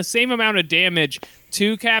 he's done the same amount of damage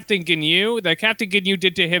to Captain Ginyu that Captain Ginyu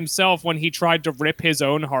did to himself when he tried to rip his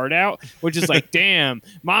own heart out, which is like, damn,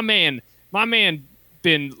 my man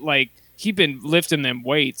been like, he been lifting them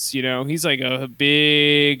weights, He's like a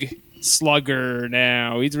big slugger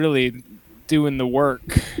now. He's really doing the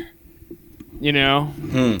work, Yeah.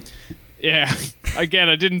 Again,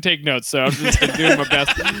 I didn't take notes, so I'm just doing my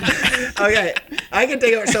best. Okay, I can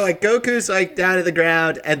take over. So, Goku's, down to the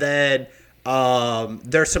ground, and then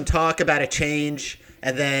there's some talk about a change,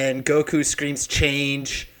 and then Goku screams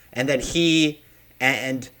change, and then he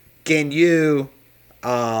and Ginyu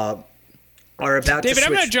are about David, to switch.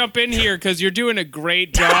 I'm going to jump in here because you're doing a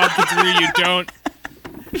great job considering you don't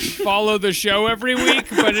follow the show every week,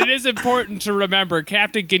 but it is important to remember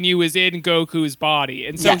Captain Ginyu is in Goku's body,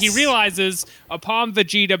 and so he realizes upon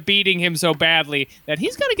Vegeta beating him so badly that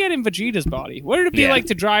he's got to get in Vegeta's body. What would it be like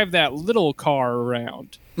to drive that little car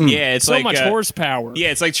around? Yeah, it's so much horsepower.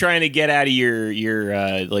 Yeah, it's like trying to get out of your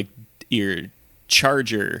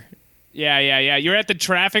Charger. Yeah. You're at the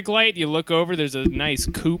traffic light. You look over. There's a nice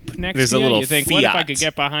coupe next to you. There's a little you think, Fiat. What if I could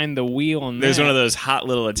get behind the wheel on There's that? one of those hot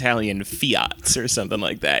little Italian Fiats or something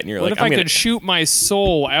like that. And you're what like, if I could shoot my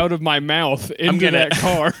soul out of my mouth into that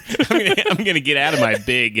car? I'm going to get out of my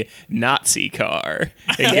big Nazi car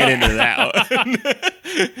and get into that one.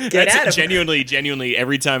 Genuinely,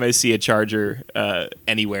 every time I see a Charger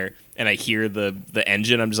anywhere and I hear the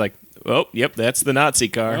engine, I'm just like, oh, yep, that's the Nazi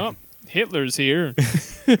car. Oh, Hitler's here.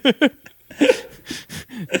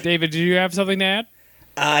 David, do you have something to add?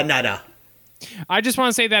 No. I just want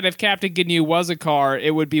to say that if Captain Ginyu was a car,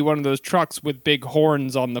 it would be one of those trucks with big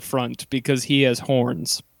horns on the front because he has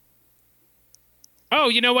horns. Oh,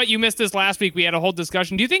 you know what? You missed this last week. We had a whole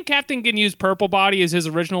discussion. Do you think Captain Ginyu's purple body is his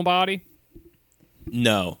original body?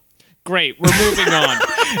 No. Great. We're moving on.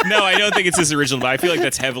 No, I don't think it's his original, but I feel like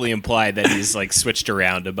that's heavily implied that he's like switched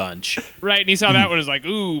around a bunch. Right, and he saw that one as like,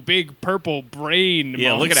 ooh, big purple brain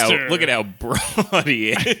Yeah, monster. look at how broad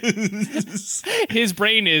he is. His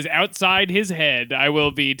brain is outside his head. I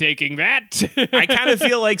will be taking that. I kind of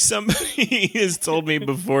feel like somebody has told me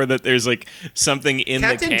before that there's like something in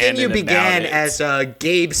Captain the canon Ginyu began about it. as a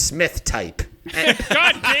Gabe Smith type.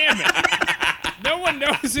 God damn it. No one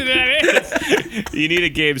knows who that is. You need a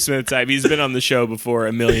Gabe Smith type. He's been on the show before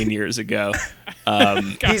a million years ago.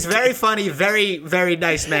 He's very funny, very, very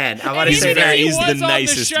nice man. I want to He's say very- that. he's was the on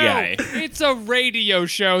nicest show. guy. It's a radio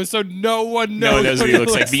show, so no one knows. No one knows what he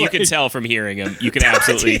looks like, looks but you can tell from hearing him. You can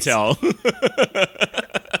absolutely tell.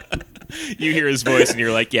 You hear his voice and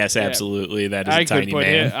you're like, yes, absolutely, that is a tiny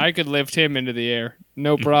man. I could lift him into the air,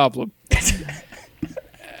 no problem.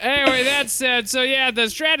 Anyway, that said, so yeah, the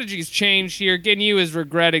strategy's changed here. Ginyu is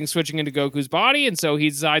regretting switching into Goku's body, and so he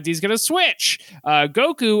decides he's going to switch.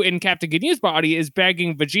 Goku in Captain Ginyu's body is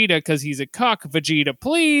begging Vegeta because he's a cuck. Vegeta,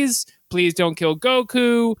 please don't kill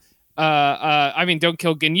Goku. Don't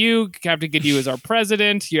kill Ginyu. Captain Ginyu is our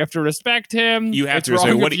president. You have to respect him. You have It's to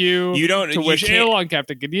respect- wrong what- of you. you don't- to you wish can't- ill on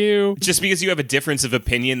Captain Ginyu. Just because you have a difference of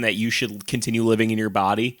opinion that you should continue living in your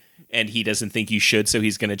body and he doesn't think you should, so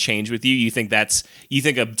he's going to change with you, you think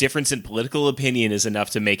a difference in political opinion is enough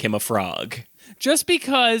to make him a frog. Just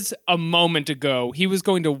because a moment ago he was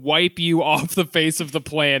going to wipe you off the face of the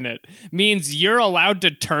planet means you're allowed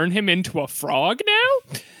to turn him into a frog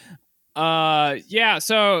now? Yeah,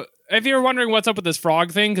 so if you're wondering what's up with this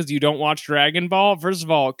frog thing because you don't watch Dragon Ball, first of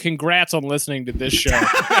all, congrats on listening to this show.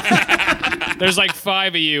 There's like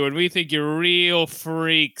 5 of you, and we think you're real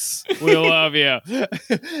freaks. We love you.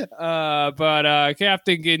 But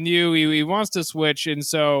Captain Ginyu, he wants to switch, and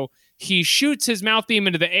so he shoots his mouth beam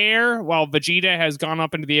into the air while Vegeta has gone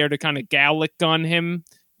up into the air to kind of Gallic gun him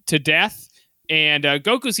to death. And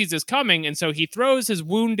Goku sees this coming, and so he throws his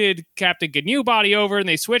wounded Captain Ginyu body over, and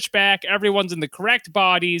they switch back. Everyone's in the correct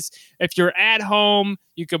bodies. If you're at home,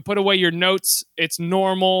 you can put away your notes. It's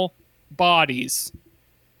normal bodies.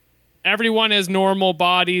 Everyone has normal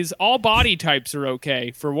bodies. All body types are okay,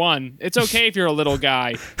 for one. It's okay if you're a little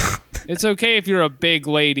guy. It's okay if you're a big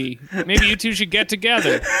lady. Maybe you two should get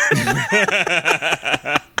together.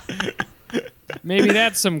 Maybe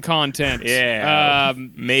that's some content. Yeah,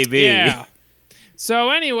 maybe. Yeah. So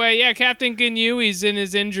anyway, yeah, Captain Ginyu, he's in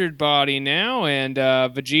his injured body now, and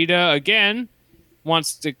Vegeta, again,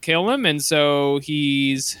 wants to kill him, and so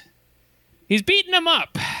he's beating him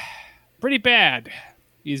up pretty bad.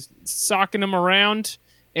 He's socking him around,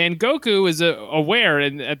 and Goku is aware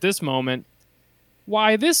at this moment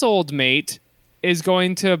why this old mate is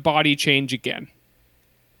going to body change again.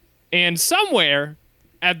 And somewhere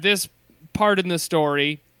at this part in the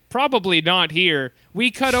story, probably not here,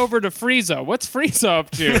 we cut over to Frieza. What's Frieza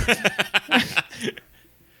up to?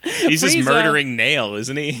 He's just Frieza- murdering Nail,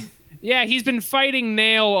 isn't he? Yeah, he's been fighting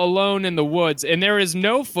Nail alone in the woods, and there is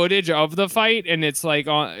no footage of the fight, and it's like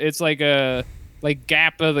a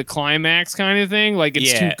gap of the climax kind of thing. Like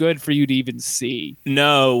it's too good for you to even see.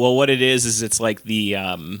 No, well, what it is it's like the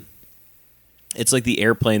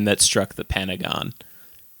airplane that struck the Pentagon.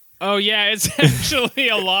 Oh yeah, it's actually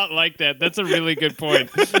a lot like that. That's a really good point.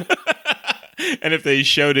 And if they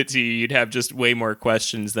showed it to you, you'd have just way more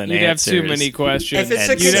questions than You'd have answers. too many questions. If it's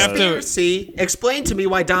a And you'd have to- conspiracy, explain to me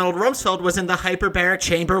why Donald Rumsfeld was in the hyperbaric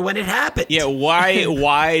chamber when it happened. Yeah,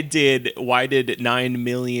 why did 9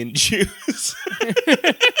 million Jews?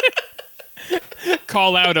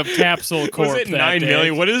 Call out of Capsule Corp. Was it that 9 day.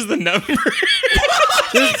 million? What is the number?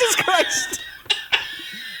 Jesus Christ.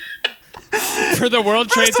 For the World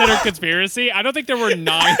Trade Center conspiracy, I don't think there were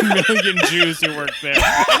 9 million Jews who worked there.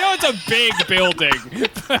 I know it's a big building,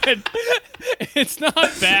 but it's not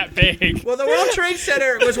that big. Well, the World Trade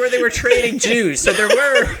Center was where they were trading Jews, so there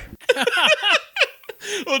were...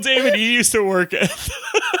 Well, David, you used to work at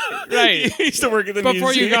Right. you used to work at the Before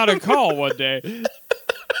museum. you got a call one day.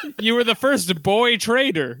 You were the first boy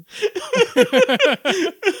trader.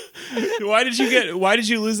 Why did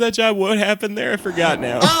you lose that job? What happened there? I forgot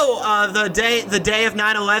now. the day of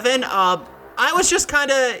 9/11, I was just kind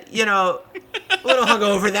of, a little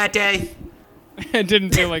hungover that day. And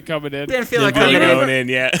didn't feel like coming in. Didn't feel like Didn't coming feel in. going in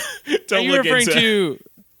yet. Are Don't you look referring into. to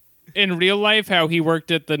in real life how he worked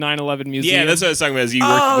at the 9/11 museum? Yeah, that's what I was talking about. Is you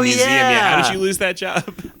worked at the museum? Yeah. How yeah. did you lose that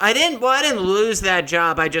job? I didn't lose that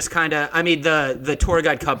job. I just kind of, the tour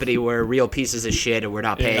guide company were real pieces of shit and we're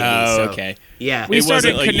not paying me. Oh, So, okay. yeah. We It wasn't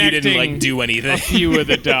started like you didn't connecting do anything. a few of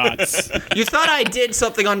the dots. You thought I did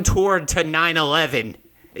something untoward to 9/11.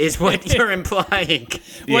 is what you're implying.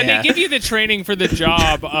 When Yeah. they give you the training for the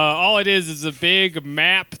job, all it is a big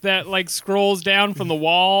map that like scrolls down from the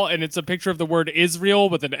wall, and it's a picture of the word Israel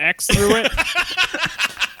with an X through it.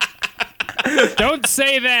 Don't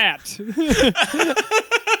say that.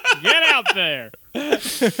 Get out there.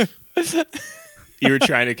 You were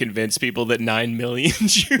trying to convince people that 9 million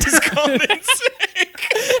Jews called in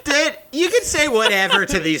sick. Dude, you can say whatever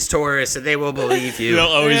to these tourists and they will believe you. They'll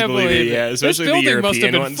always Yeah, believe it, yeah. This Especially the building must have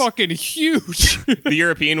European been ones. fucking huge. The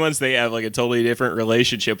European ones, they have like a totally different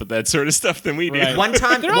relationship with that sort of stuff than we do. Right. One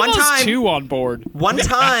time, There are almost two on board. one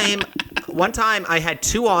time I had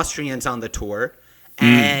 2 Austrians on the tour,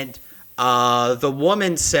 and the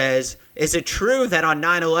woman says, "Is it true that on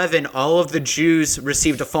 9/11 all of the Jews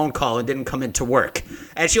received a phone call and didn't come into work?"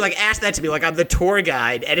 And she like asked that to me, like I'm the tour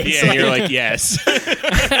guide, and it's Yeah, like, you're like, yes.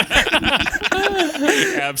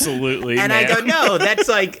 Absolutely. and I ma'am. go, no, that's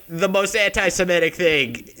like the most anti-Semitic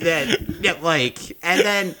thing like, and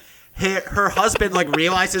then her husband like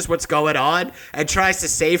realizes what's going on and tries to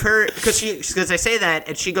save her because I say that,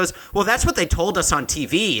 and she goes, well, that's what they told us on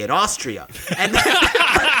TV in Austria, and then,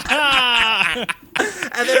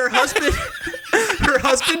 and then her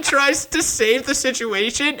husband tries to save the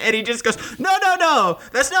situation, and he just goes, no,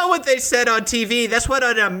 that's not what they said on TV. That's what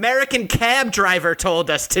an American cab driver told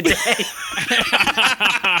us today.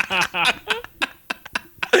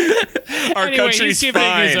 Our Anyway, country's he's giving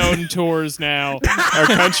fine. his own tours now. Our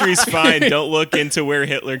country's fine. Don't look into where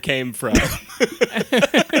Hitler came from.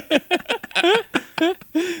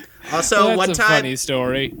 Also, That's one a time funny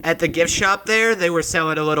story. at the gift shop there, they were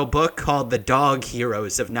selling a little book called The Dog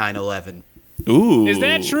Heroes of 9/11. Ooh. Is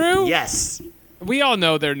that true? Yes. We all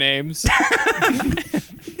know their names.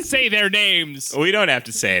 Say their names. We don't have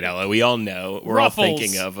to say it, Ella. We all know. We're Ruffles. all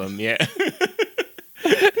thinking of them. Yeah.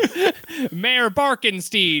 Mayor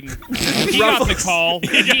Barkenstein. He got the call.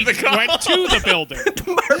 He went to the building.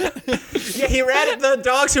 Yeah, the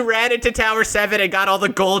dogs who ran into Tower 7 and got all the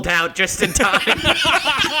gold out just in time.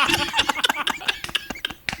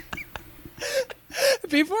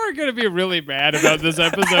 People are going to be really mad about this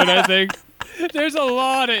episode, I think. There's a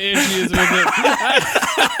lot of issues with it.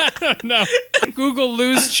 I don't know. Google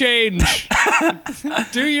loose change.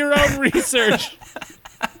 Do your own research.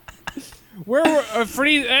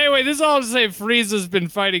 Anyway, this is all to say Frieza's been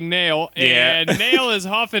fighting Nail, and Yeah. Nail is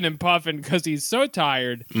huffing and puffing because he's so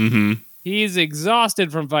tired. Mm-hmm. He's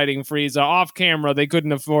exhausted from fighting Frieza. Off camera, they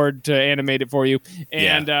couldn't afford to animate it for you.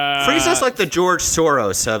 And Frieza's like the George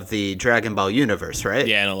Soros of the Dragon Ball universe, right?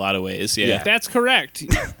 Yeah, in a lot of ways. Yeah. that's correct.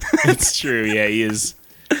 It's true. Yeah, he is.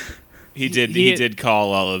 He did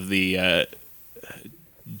call all of the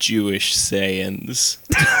Jewish Saiyans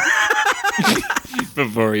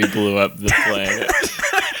before he blew up the planet.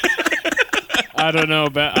 I don't know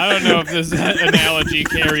if this analogy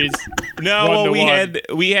carries. No, One well, to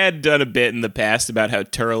one. we had done a bit in the past about how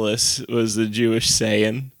Turles was the Jewish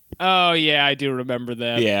Saiyan. Oh yeah, I do remember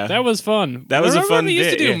that. Yeah. that was fun. That was a Remember fun we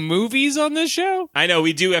used bit, to do yeah. movies on this show. I know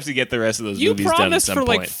we do have to get the rest of those You movies done at promised some for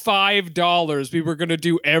point. like $5 we were gonna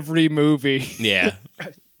do every movie. Yeah.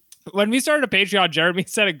 When we started a Patreon, Jeremy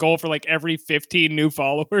set a goal for like every 15 new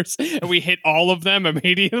followers, and we hit all of them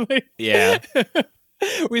immediately. Yeah.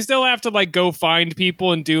 We still have to like go find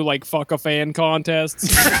people and do like fuck a fan contests.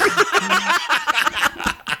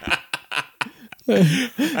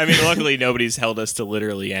 I mean, luckily nobody's held us to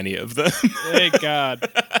literally any of them. Thank God.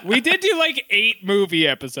 We did do like 8 movie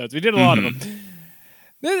episodes. We did a lot of them.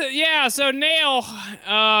 Yeah, so Nail.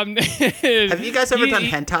 Have you guys ever done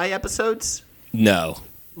hentai episodes? No.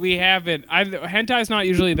 We haven't. Hentai's not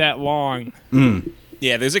usually that long.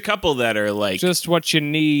 Yeah, there's a couple that are like Just what you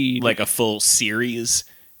need. like a full series,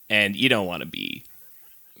 and you don't want to be.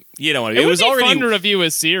 You don't want to. it It would was be already. fun to review a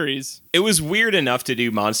series. It was weird enough to do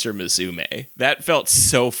Monster Musume. That felt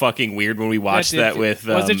so fucking weird when we watched that with.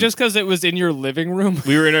 Was it just because it was in your living room?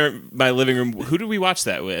 We were in my living room. Who did we watch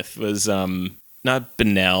that with? Was not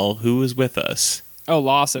Benel. Who was with us? Oh,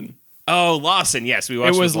 Lawson. Oh, Lawson. Yes, we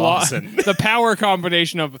watched It was with Lawson. the power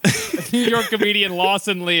combination of New York comedian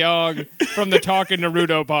Lawson Leong from the Talkin'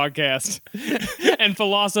 Naruto podcast and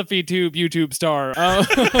Philosophy Tube YouTube star.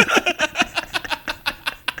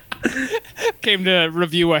 Came to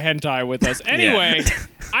review a hentai with us. Anyway,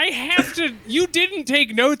 I have to. You didn't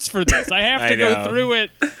take notes for this. I have to go know. through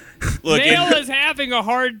it. Look, Nail is having a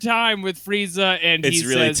hard time with Frieza, and it's he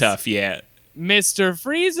really says, tough. Yeah. Mr.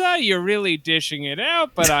 Frieza, you're really dishing it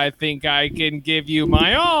out, but I think I can give you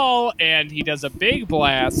my all. And he does a big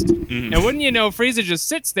blast. Mm-hmm. And wouldn't you know, Frieza just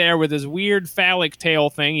sits there with his weird phallic tail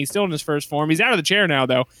thing. He's still in his first form. He's out of the chair now,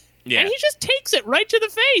 though. Yeah. And he just takes it right to the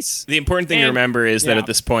face. The important thing to And- remember is that yeah. at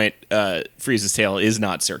this point, Frieza's tail is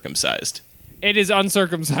not circumcised. It is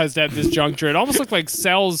uncircumcised at this juncture. It almost looked like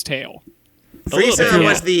Cell's tail. little Frieza bit,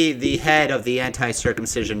 was the head of the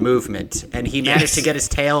anti-circumcision movement, and he managed to get his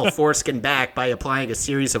tail foreskin back by applying a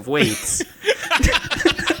series of weights.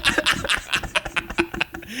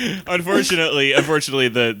 Unfortunately,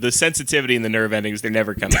 the sensitivity and the nerve endings, they're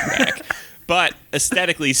never coming back. But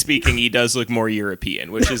aesthetically speaking, he does look more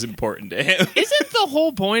European, which is important to him. Isn't the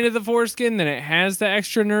whole point of the foreskin that it has the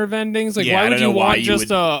extra nerve endings? Like, Yeah, I why would don't you know why want you just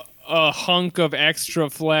would- a hunk of extra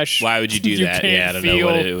flesh? Why would you do that? can't Yeah, I don't know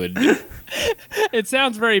what feel? it would. It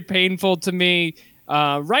sounds very painful to me.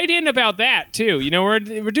 Write in about that too. You know, we're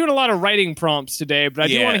doing a lot of writing prompts today, but I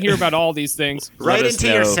do Yeah. want to hear about all these things. Write us into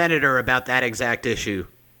your know. senator about that exact issue.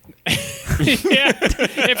 Yeah.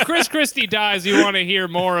 If Chris Christie dies, you want to hear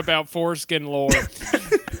more about foreskin lore.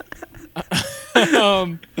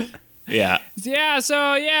 Yeah.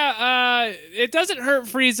 It doesn't hurt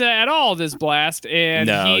Frieza at all, this blast, and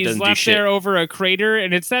No, it he's doesn't do left shit. there over a crater,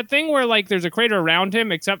 and it's that thing where, like, there's a crater around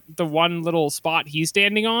him, except the one little spot he's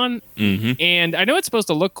standing on, and I know it's supposed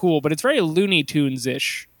to look cool, but it's very Looney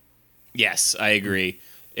Tunes-ish. Yes, I agree.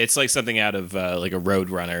 It's like something out of like a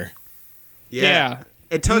Roadrunner. Yeah.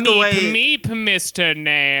 It took Meep, away. meep, Mr.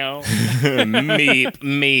 Nail. Meep,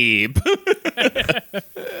 meep.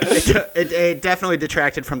 It definitely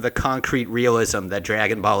detracted from the concrete realism that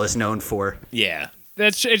Dragon Ball is known for. Yeah.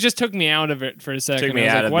 It just took me out of it for a second. Took me I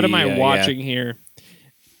was out like, of what the, am I yeah. watching here?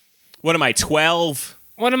 What am I, 12?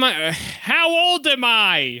 What am I? How old am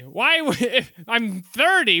I? I'm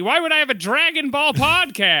 30. Why would I have a Dragon Ball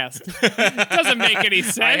podcast? Doesn't make any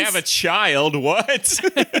sense. I have a child. What?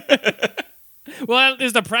 Well,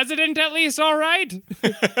 is the president at least all right?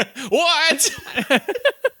 What?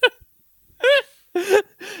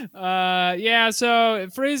 Yeah, so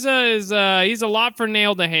Frieza is he's a lot for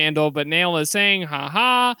Nail to handle, but Nail is saying,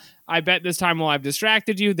 haha, I bet this time while I've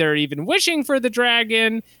distracted you, they're even wishing for the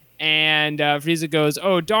dragon. And Frieza goes,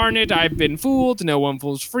 oh, darn it, I've been fooled. No one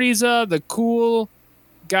fools Frieza, the cool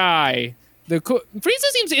guy. Frieza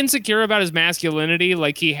seems insecure about his masculinity,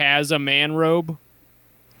 like he has a man robe.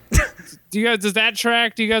 Does that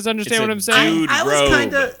track? Do you guys understand It's what a I'm saying? dude I was robe.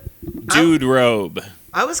 kind of. Dude robe.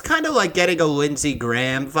 I was kind of like getting a Lindsey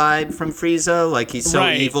Graham vibe from Frieza, like he's so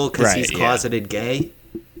Right. evil because Right, he's yeah. closeted gay.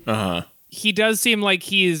 Uh-huh. He does seem like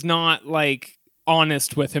he is not like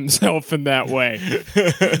honest with himself in that way.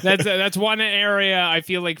 That's one area I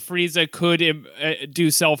feel like Frieza could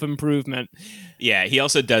do self-improvement. Yeah, he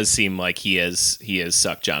also does seem like he has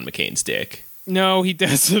sucked John McCain's dick. No, he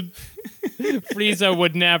doesn't. Frieza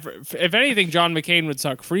would never. If anything, John McCain would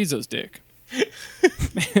suck Frieza's dick.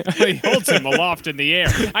 He holds him aloft in the air.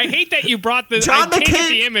 I hate that you brought this. I John can't get McCain-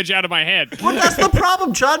 the image out of my head. Well, that's the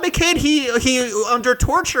problem. John McCain, he under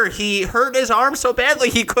torture, he hurt his arm so badly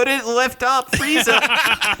he couldn't lift up Frieza.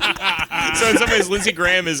 So in some ways, Lindsey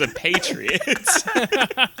Graham is a patriot.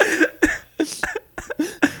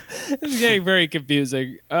 It's getting very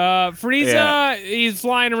confusing. Frieza, Yeah. he's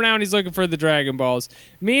flying around. He's looking for the Dragon Balls.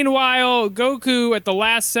 Meanwhile, Goku, at the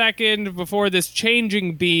last second before this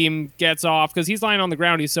changing beam gets off, because he's lying on the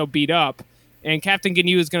ground, he's so beat up, and Captain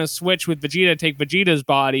Ginyu is going to switch with Vegeta, take Vegeta's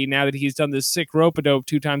body, now that he's done this sick rope-a-dope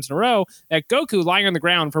 2 times in a row, that Goku, lying on the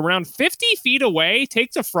ground from around 50 feet away,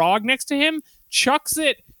 takes a frog next to him, chucks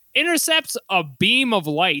it, intercepts a beam of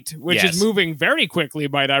light, which Yes. is moving very quickly,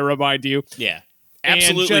 might I remind you. Yeah. And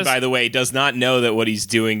Absolutely, just- by the way, does not know that what he's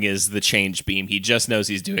doing is the change beam. He just knows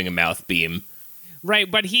he's doing a mouth beam.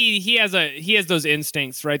 Right, but he has those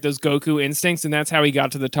instincts, right? Those Goku instincts, and that's how he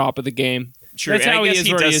got to the top of the game. True. That's and how I he guess is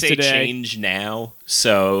he where he does is say today. change now,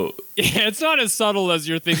 so Yeah, it's not as subtle as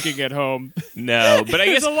you're thinking at home. no. But I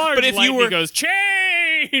guess There's a large but if light you and were he goes,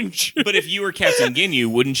 change! but if you were Captain Ginyu,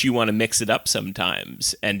 wouldn't you want to mix it up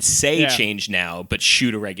sometimes and say Yeah. change now, but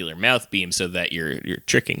shoot a regular mouth beam so that you're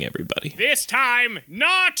tricking everybody? This time,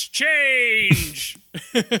 not change!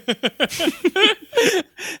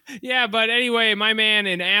 Yeah, but anyway, my man,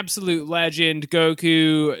 an absolute legend,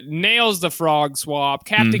 Goku, nails the frog swap.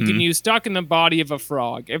 Captain Ginyu stuck in the body of a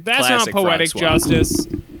frog. If that's Classic not poetic frog swap. justice,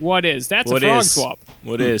 what is? That's What a frog is? swap.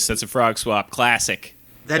 What is? That's a frog swap. Classic.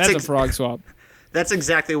 That's a frog swap. That's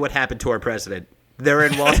exactly what happened to our president. They're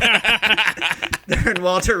in they're in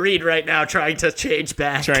Walter Reed right now trying to change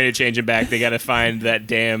back. Trying to change him back. They got to find that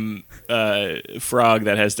damn frog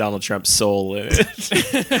that has Donald Trump's soul in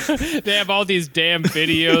it. They have all these damn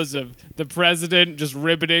videos of the president just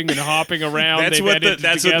ribbiting and hopping around. That's They've what the edited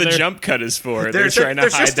that's what the together. jump cut is for. There's They're trying to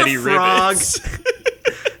there's hide just that a he frog.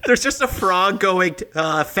 ribbits. There's just a frog going,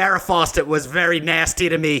 Farrah Fawcett was very nasty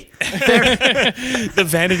to me. The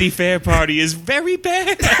Vanity Fair party is very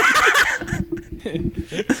bad.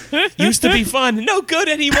 Used to be fun, no good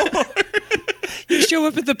anymore. You show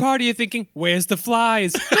up at the party, you're thinking, where's the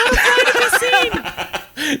flies?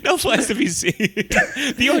 No flies to be seen.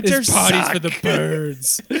 The hors This d'oeuvres party's suck. for the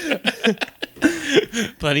birds.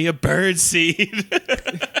 Plenty of bird seed.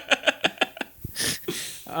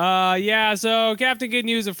 Yeah, so Captain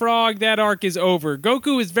Ginyu's a frog. That arc is over.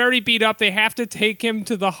 Goku is very beat up. They have to take him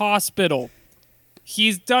to the hospital.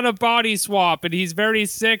 He's done a body swap, and he's very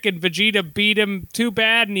sick, and Vegeta beat him too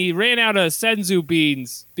bad, and he ran out of Senzu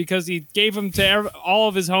beans because he gave them to all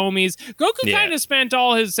of his homies. Goku Yeah. kind of spent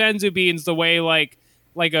all his Senzu beans the way like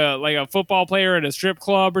a football player at a strip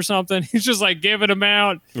club or something. He's just like giving them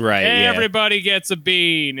out. Right, yeah. Everybody gets a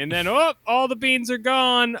bean. And then, all the beans are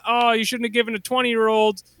gone. Oh, you shouldn't have given a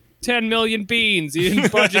 20-year-old 10 million beans. You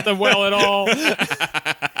didn't budget them well at all.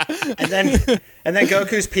 And then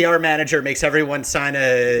Goku's PR manager makes everyone sign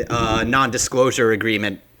a non-disclosure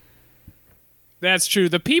agreement. That's true.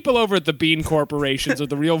 The people over at the Bean Corporations are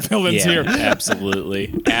the real villains Yeah, here.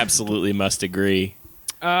 absolutely must agree.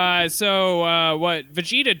 So what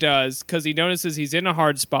Vegeta does, because he notices he's in a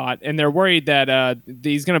hard spot, and they're worried that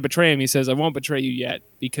he's going to betray him, he says, I won't betray you yet,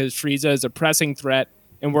 because Frieza is a pressing threat,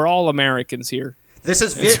 and we're all Americans here. This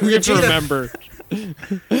is We have to Vegeta. remember.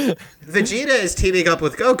 Vegeta is teaming up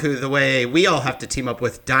with Goku the way we all have to team up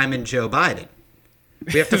with Diamond Joe Biden.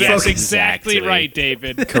 We have to That's focus. exactly Exactly. right,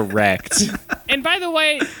 David. Correct. And by the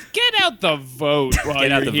way, get out the vote while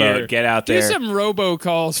Get out you're the here. vote. Get out Do there. some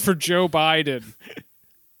robocalls for Joe Biden.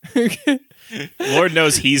 Lord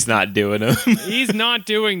knows he's not doing them. He's not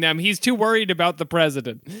doing them. He's too worried about the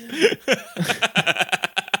president.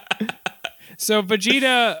 So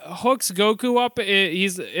Vegeta hooks Goku up.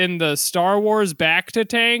 He's in the Star Wars Bacta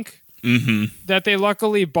tank that they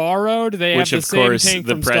luckily borrowed. They Which, have of the same course, tank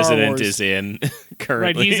the from Star president Wars. is in Right,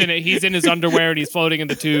 currently. he's in it. He's in his underwear and he's floating in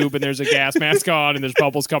the tube, and there's a gas mask on, and there's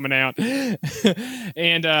bubbles coming out. And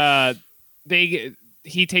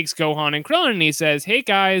he takes Gohan and Krillin, and he says, "Hey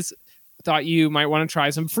guys, thought you might want to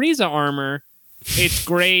try some Frieza armor. It's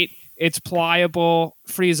great. It's pliable.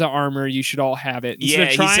 Frieza armor. You should all have it." Instead Yeah, of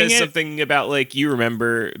he trying says it, something about, like, you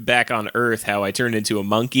remember back on Earth how I turned into a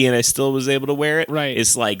monkey and I still was able to wear it? Right.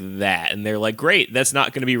 It's like that. And they're like, great, that's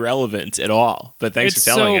not going to be relevant at all. But thanks it's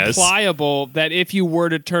for telling so us. pliable that if you were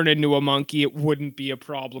to turn into a monkey, it wouldn't be a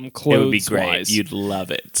problem It would be great. clothes-wise. You'd love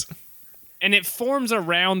it. And it forms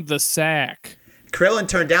around the sack. Krillin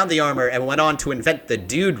turned down the armor and went on to invent the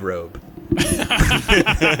dude robe.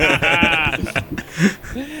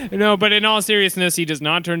 No, but in all seriousness, he does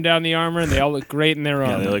not turn down the armor, and they all look great in their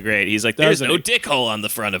Yeah, armor. they look great. He's like, there's Doesn't no he? dick hole on the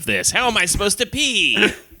front of this. How am I supposed to pee?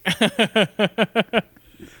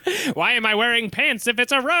 Why am I wearing pants if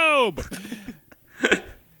it's a robe?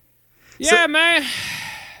 Yeah, man.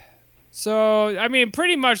 So, I mean,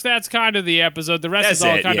 pretty much that's kind of the episode. The rest That's is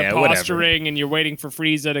all it, kind yeah, of whatever. posturing, and you're waiting for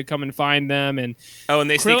Frieza to come and find them. And Oh, and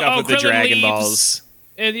they sneak off with the Krillin Dragon leaves. Balls.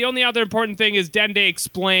 And the only other important thing is Dende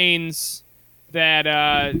explains that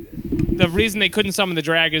the reason they couldn't summon the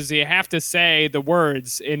dragon is you have to say the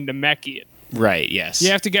words in Namekian. Right, yes.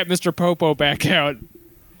 You have to get Mr. Popo back out.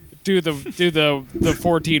 Do the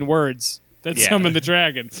 14 words that Yeah. summon the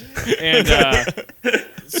dragon. And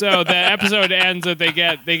so the episode ends that they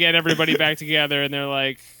get everybody back together, and they're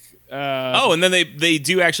like, Oh, and then they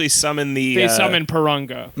do actually summon the... they summon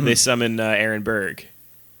Purunga. They summon Aaron Berg.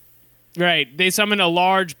 Right. They summon a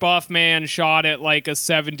large buff man shot at like a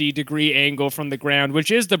 70-degree angle from the ground,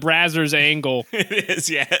 which is the Brazzers angle. It is,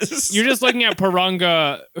 yes. You're just looking at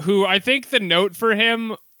Purunga, who I think the note for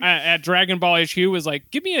him at Dragon Ball HQ was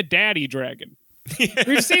like, give me a daddy dragon.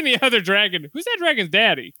 We've seen the other dragon. Who's that dragon's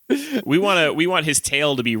daddy? We want his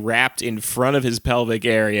tail to be wrapped in front of his pelvic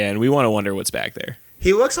area, and we want to wonder what's back there.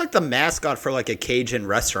 He looks like the mascot for like a Cajun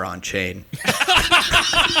restaurant chain.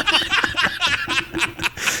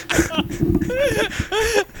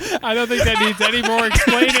 I don't think that needs any more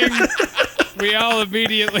explaining. We all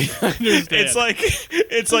immediately understand. It's like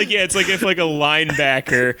if like a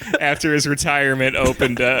linebacker after his retirement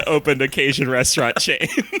opened a Cajun restaurant chain.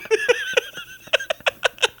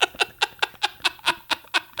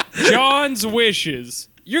 John's wishes.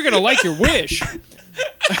 You're going to like your wish.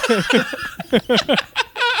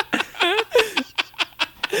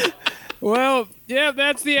 Well, yeah,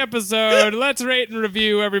 that's the episode. Let's rate and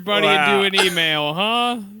review, everybody, Wow. and do an email,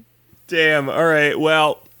 huh? Damn. All right.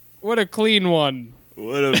 Well, What a clean one.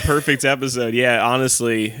 What a perfect episode. Yeah,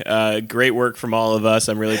 honestly, great work from all of us.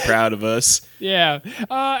 I'm really proud of us. Yeah.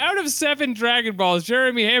 Out of 7 Dragon Balls,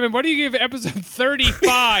 Jeremy Hammond, what do you give episode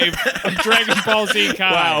 35 of Dragon Ball Z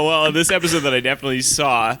Kai? Wow, well, this episode that I definitely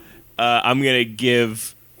saw, I'm going to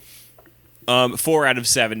give 4 out of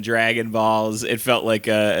 7 Dragon Balls. It felt like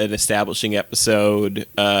an establishing episode,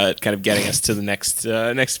 kind of getting us to the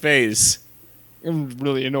next phase. I'm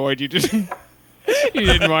really annoyed you didn't. You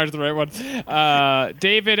didn't watch the right one.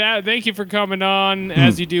 David, thank you for coming on,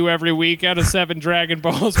 as you do every week. Out of 7 Dragon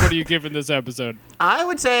Balls, what are you giving this episode? I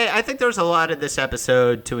would say I think there was a lot of this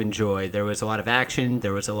episode to enjoy. There was a lot of action.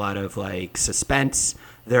 There was a lot of suspense.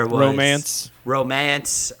 There was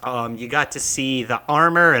romance. You got to see the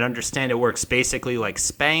armor and understand it works basically like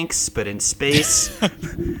Spanx, but in space.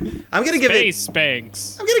 I'm gonna give it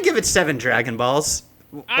Spanx. I'm gonna give it 7 Dragon Balls.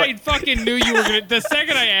 I fucking knew you were gonna. The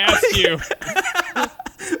second I asked you,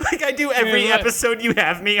 like I do every episode you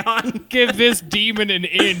have me on. Give this demon an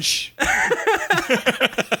inch.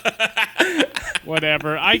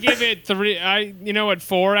 Whatever. I give it 3.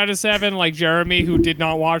 4 out of 7. Like Jeremy, who did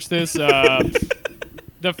not watch this.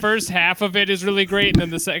 The first half of it is really great, and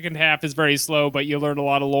then the second half is very slow, but you learn a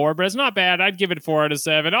lot of lore. But it's not bad. I'd give it 4 out of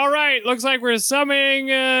 7. All right, looks like we're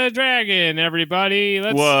summoning a dragon, everybody.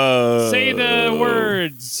 Let's say the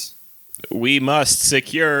words. We must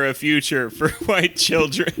secure a future for white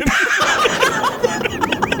children.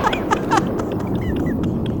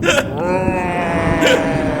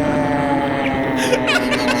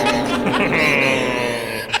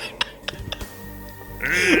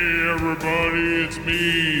 Everybody, it's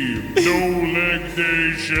me, No Leg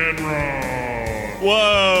Day Shenron.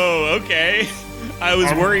 Whoa, okay. I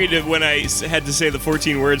was worried when I had to say the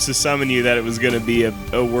 14 words to summon you that it was going to be a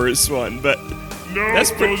worse one, but... No,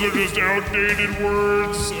 those are just outdated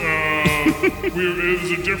words. It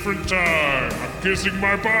was a different time. I'm kissing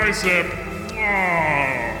my bicep.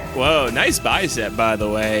 Aww. Whoa, nice bicep, by the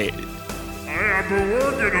way. I've been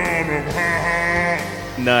working on them, haha.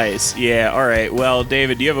 Nice, yeah, alright. Well,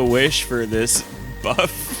 David, do you have a wish for this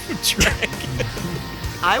buff dragon?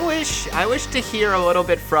 I wish to hear a little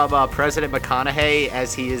bit from President McConaughey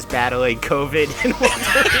as he is battling COVID in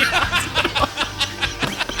Walter Reed Hospital.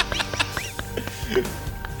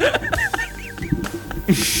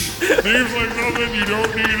 Seems like nothing you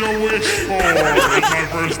don't need a wish for, is my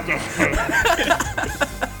first thought.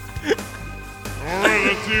 Alright,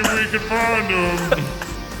 let's see if we can find him.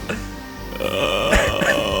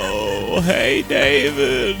 Oh, hey,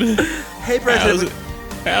 David. Hey, President.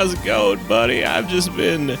 How's it going, buddy? I've just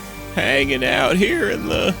been hanging out here in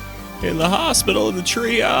the hospital in the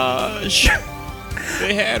triage.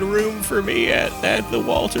 They had room for me at the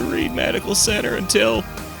Walter Reed Medical Center until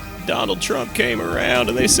Donald Trump came around,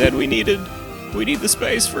 and they said we need the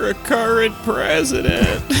space for a current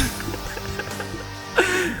president.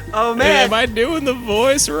 Oh man, am I doing the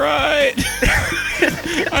voice right?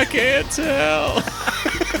 I can't tell.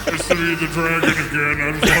 It's to be the dragon again.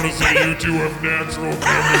 I just want to say you two have natural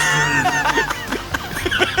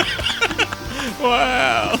chemistry.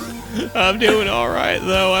 Wow. I'm doing all right,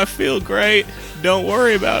 though. I feel great. Don't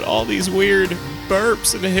worry about all these weird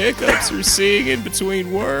burps and hiccups you're seeing in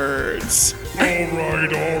between words. All right, I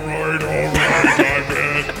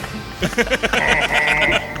bet.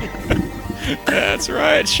 That's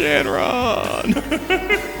right, Shenron.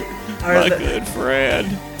 My good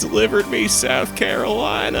friend delivered me South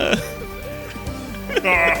Carolina.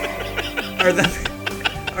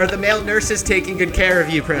 Are the male nurses taking good care of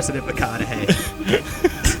you, President McConaughey?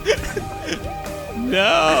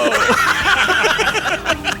 No.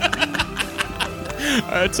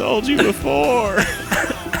 I told you before.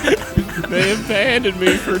 They abandoned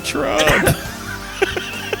me for Trump.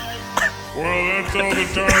 Well, that's all the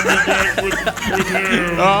time we get with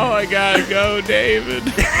him. Oh, I gotta go, David.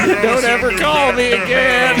 Don't ever call me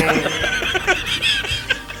again.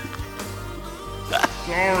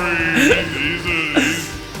 Sorry, he's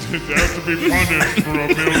has to be punished for a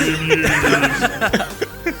million years.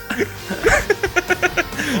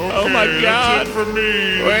 Oh my God! That's it for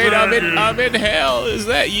me. Wait, I'm in hell. Is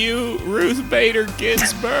that you, Ruth Bader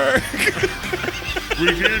Ginsburg? We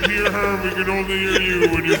can't hear her. We can only hear you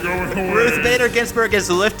when you're going away. Ruth Bader Ginsburg is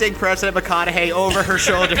lifting President McConaughey over her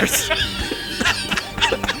shoulders.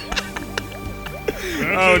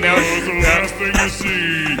 Oh no! That's the last thing you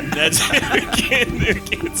see. That's we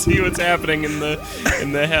can't see what's happening in the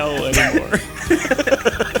hell anymore.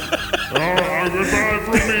 Goodbye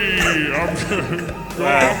from me. I'm going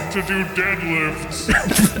off to do deadlifts.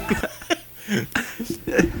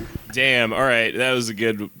 Damn. All right, that was a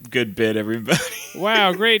good bit, everybody.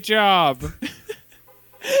 Wow, great job.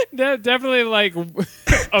 Definitely like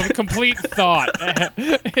a complete thought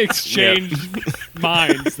exchange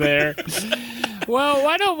minds there. Well,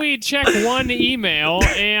 why don't we check one email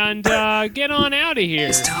and get on out of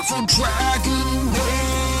here? Time for Dragon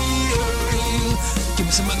Mail. Give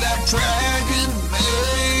me some of that Dragon Mail.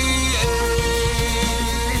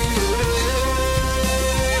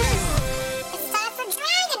 It's time for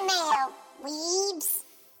Dragon Mail, weebs.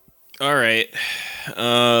 All right.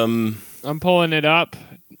 I'm pulling it up.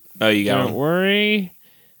 Oh, you got Don't one? worry.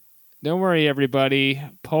 Don't worry, everybody.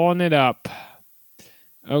 Pulling it up.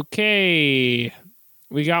 Okay.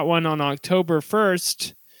 We got one on October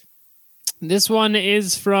 1st. This one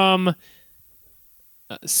is from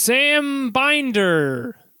Sam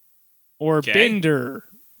Binder. Or Okay. Binder.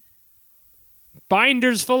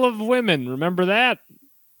 Binder's full of women. Remember that?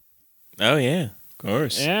 Oh, yeah. Of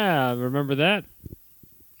course. Yeah, remember that?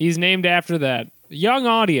 He's named after that. Young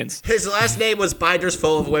audience. His last name was Binders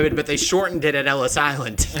Full of Women, but they shortened it at Ellis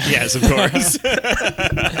Island. Yes, of course.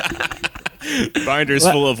 Binders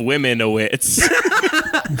full of women wits.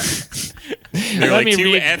 They're Let like me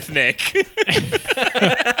too read- ethnic.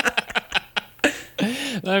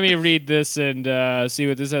 Let me read this and see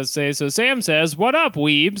what this has to say. So Sam says, "What up,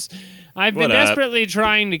 weebs? I've been What up? desperately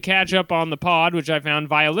trying to catch up on the pod, which I found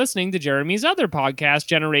via listening to Jeremy's other podcast,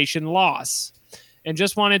 Generation Loss. And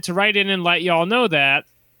just wanted to write in and let y'all know that,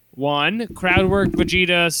 1, crowdwork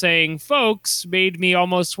Vegeta saying folks made me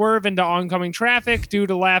almost swerve into oncoming traffic due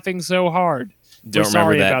to laughing so hard. Don't We're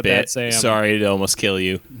sorry remember that about bit. that, Sam. Sorry to almost kill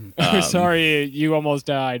you. Sorry you almost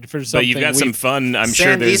died for something. But you've got some fun. I'm sure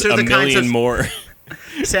Sam, there's these are a the kinds million of- more.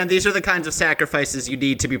 Sam, these are the kinds of sacrifices you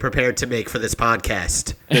need to be prepared to make for this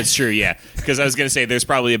podcast. That's true, yeah. Because I was going to say there's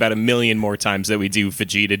probably about a million more times that we do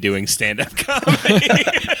Vegeta doing stand-up comedy.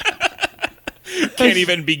 Can't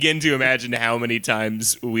even begin to imagine how many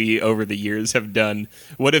times we, over the years, have done.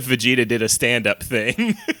 What if Vegeta did a stand-up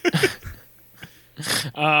thing?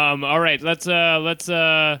 All right, let's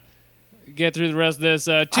get through the rest of this.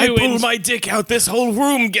 I Two, pull my dick out, this whole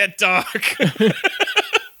room get dark.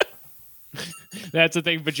 that's a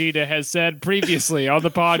thing Vegeta has said previously on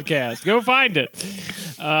the podcast. Go find it.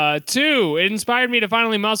 2, it inspired me to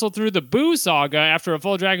finally muscle through the Boo saga after a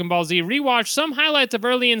full Dragon Ball Z rewatch. Some highlights of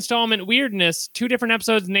early installment weirdness. 2 different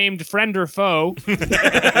episodes named Friend or Foe.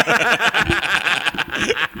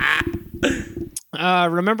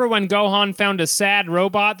 Remember when Gohan found a sad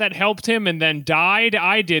robot that helped him and then died?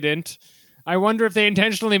 I didn't. I wonder if they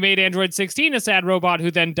intentionally made Android 16 a sad robot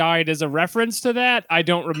who then died as a reference to that. I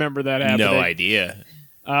don't remember that happening. No idea.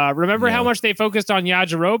 Remember how much they focused on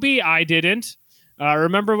Yajirobe? I didn't.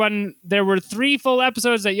 Remember when there were 3 full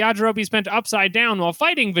episodes that Yajirobe spent upside down while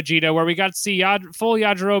fighting Vegeta, where we got to see full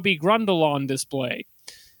Yajirobe Grundle on display?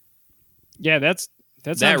 Yeah, that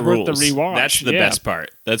sounds That worth the rules. rewatch. That's the Yeah. best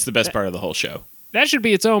part. That's the best part of the whole show. That should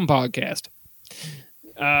be its own podcast.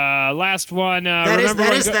 Last one.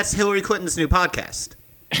 That's Hillary Clinton's new podcast.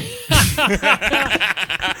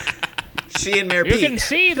 She and Mayor You Pete. can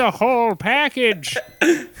see the whole package.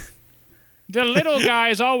 The little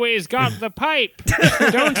guy's always got the pipe,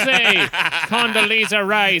 don't they, Condoleezza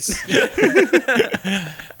Rice?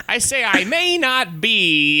 I say I may not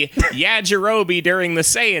be Yajirobe during the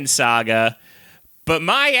Saiyan saga, but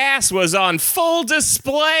my ass was on full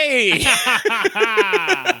display.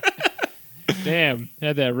 Damn,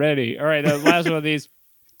 had that ready. All right, the last one of these.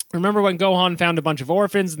 Remember when Gohan found a bunch of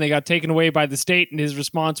orphans and they got taken away by the state, and his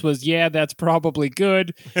response was, "Yeah, that's probably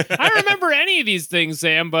good." I remember any of these things,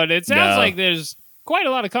 Sam, but it sounds No. like there's quite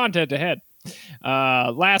a lot of content ahead.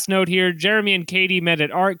 Last note here, Jeremy and Katie met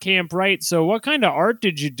at art camp, right? So what kind of art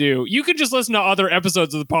did you do? You could just listen to other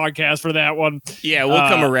episodes of the podcast for that one. Yeah, we'll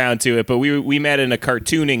come around to it, but we met in a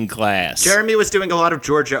cartooning class. Jeremy was doing a lot of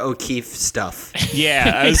Georgia O'Keeffe stuff.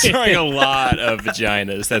 Yeah, I was drawing a lot of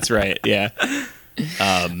vaginas. That's right. Yeah.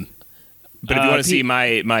 But if you want to see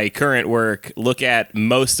my current work, look at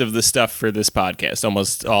most of the stuff for this podcast,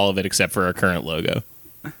 almost all of it except for our current logo.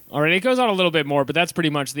 All right, it goes on a little bit more, but that's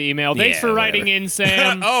pretty much the email. Thanks Yeah, for writing whatever. in,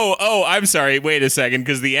 Sam. Oh, I'm sorry. Wait a second,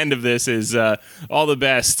 because the end of this is all the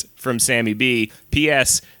best from Sammy B.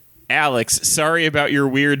 P.S. Alex, sorry about your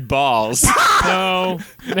weird balls. No,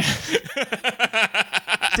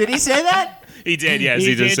 Did he say that? He did, yes. He,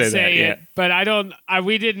 did just said say that. it, Yeah. but I don't. I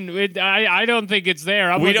don't think it's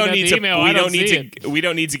there. I'm We looking don't at need the to. email. We I don't see need it. to. We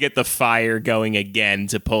don't need to get the fire going again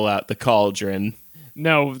to pull out the cauldron.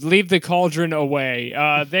 No, leave the cauldron away.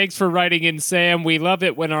 Thanks for writing in, Sam. We love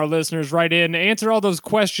it when our listeners write in, answer all those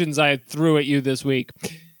questions I threw at you this week.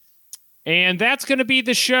 And that's going to be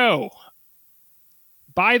the show.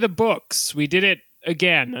 By the books. We did it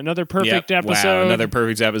again. Another perfect Yep. episode. Wow, another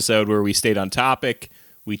perfect episode where we stayed on topic.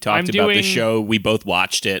 We talked I'm about the doing- show. We both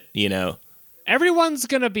watched it, you know. Everyone's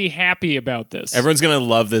going to be happy about this. Everyone's going to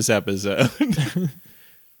love this episode.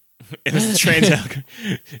 It's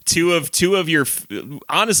two of your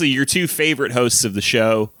honestly your two favorite hosts of the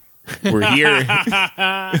show were here.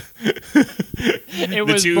 It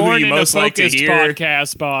was two who born you in a most like to focused hear.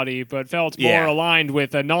 podcast body, but felt more Yeah. aligned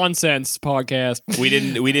with a nonsense podcast. We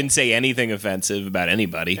didn't say anything offensive about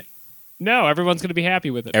anybody. No, everyone's going to be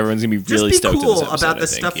happy with it. Everyone's gonna be Just really be stoked cool at this episode, about I the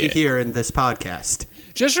think. stuff you Yeah. hear in this podcast.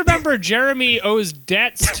 Just remember, Jeremy owes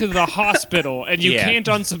debts to the hospital, and you Yeah. can't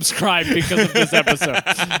unsubscribe because of this episode.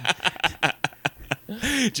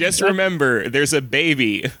 Just remember, there's a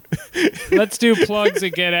baby. Let's do plugs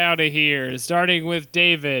and get out of here, starting with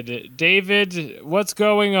David. David, what's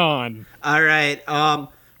going on? All right.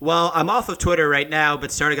 Well, I'm off of Twitter right now,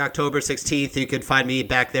 but starting October 16th, you can find me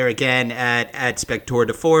back there again at Spector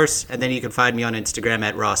de Force, and then you can find me on Instagram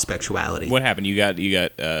at Raw Spectuality. What happened? You got banned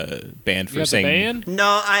for You got the saying band?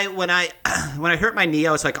 No, when I hurt my knee,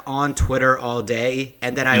 I was like on Twitter all day,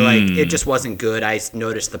 and then it just wasn't good. I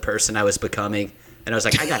noticed the person I was becoming, and I was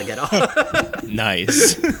like, I gotta get off.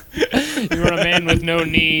 nice. You were a man with no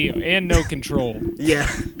knee and no control. Yeah.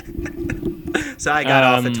 So I got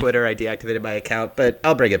off of Twitter. I deactivated my account, but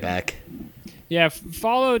I'll bring it back. Yeah,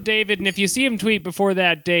 follow David, and if you see him tweet before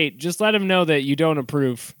that date, just let him know that you don't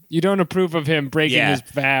approve. You don't approve of him breaking Yeah. his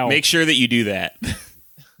vow. Make sure that you do that.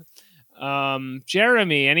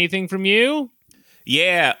 Jeremy, anything from you?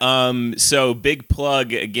 Yeah, so big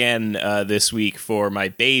plug again this week for my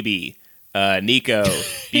baby, Nico.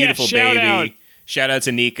 Beautiful shout baby. out. Shout out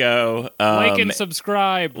to Nico. Like and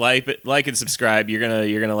subscribe. Like and subscribe. You're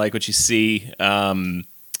gonna like what you see.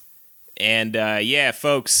 Yeah,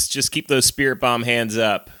 folks, just keep those spirit bomb hands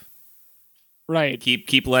up. Right.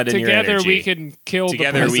 Keep letting your Together energy. we can kill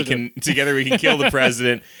Together the we president. can together we can kill the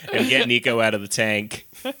president and get Nico out of the tank.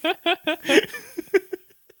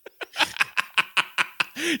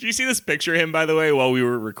 Do you see this picture of him, by the way, while we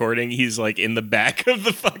were recording? He's like in the back of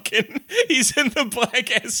the he's in the black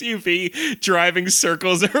SUV driving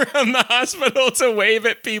circles around the hospital to wave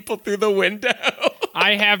at people through the window.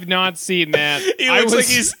 I have not seen that. He I looks was like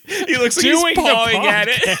he's doing the pawing at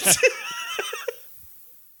it.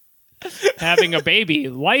 having a baby.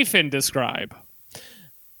 Life and describe.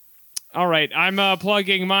 All right, I'm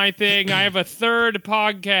plugging my thing. I have a third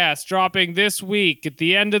podcast dropping this week. At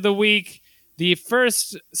the end of the week, the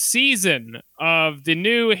first season of the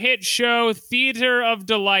new hit show Theater of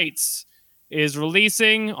Delights is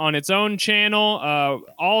releasing on its own channel.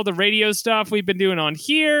 All the radio stuff we've been doing on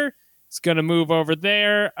here is going to move over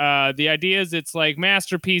there. The idea is it's like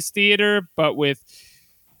Masterpiece Theater, but with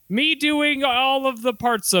me doing all of the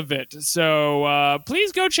parts of it. So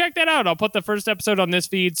please go check that out. I'll put the first episode on this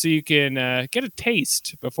feed so you can get a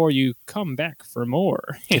taste before you come back for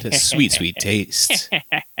more. Get a sweet, sweet taste.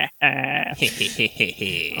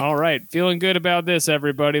 All right, feeling good about this,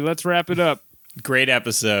 everybody. Let's wrap it up. Great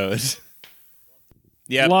episode.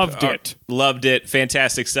 Yep. Loved it. Loved it.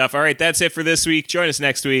 Fantastic stuff. All right, that's it for this week. Join us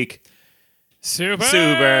next week. Super.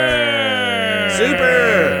 Super.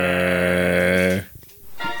 Super!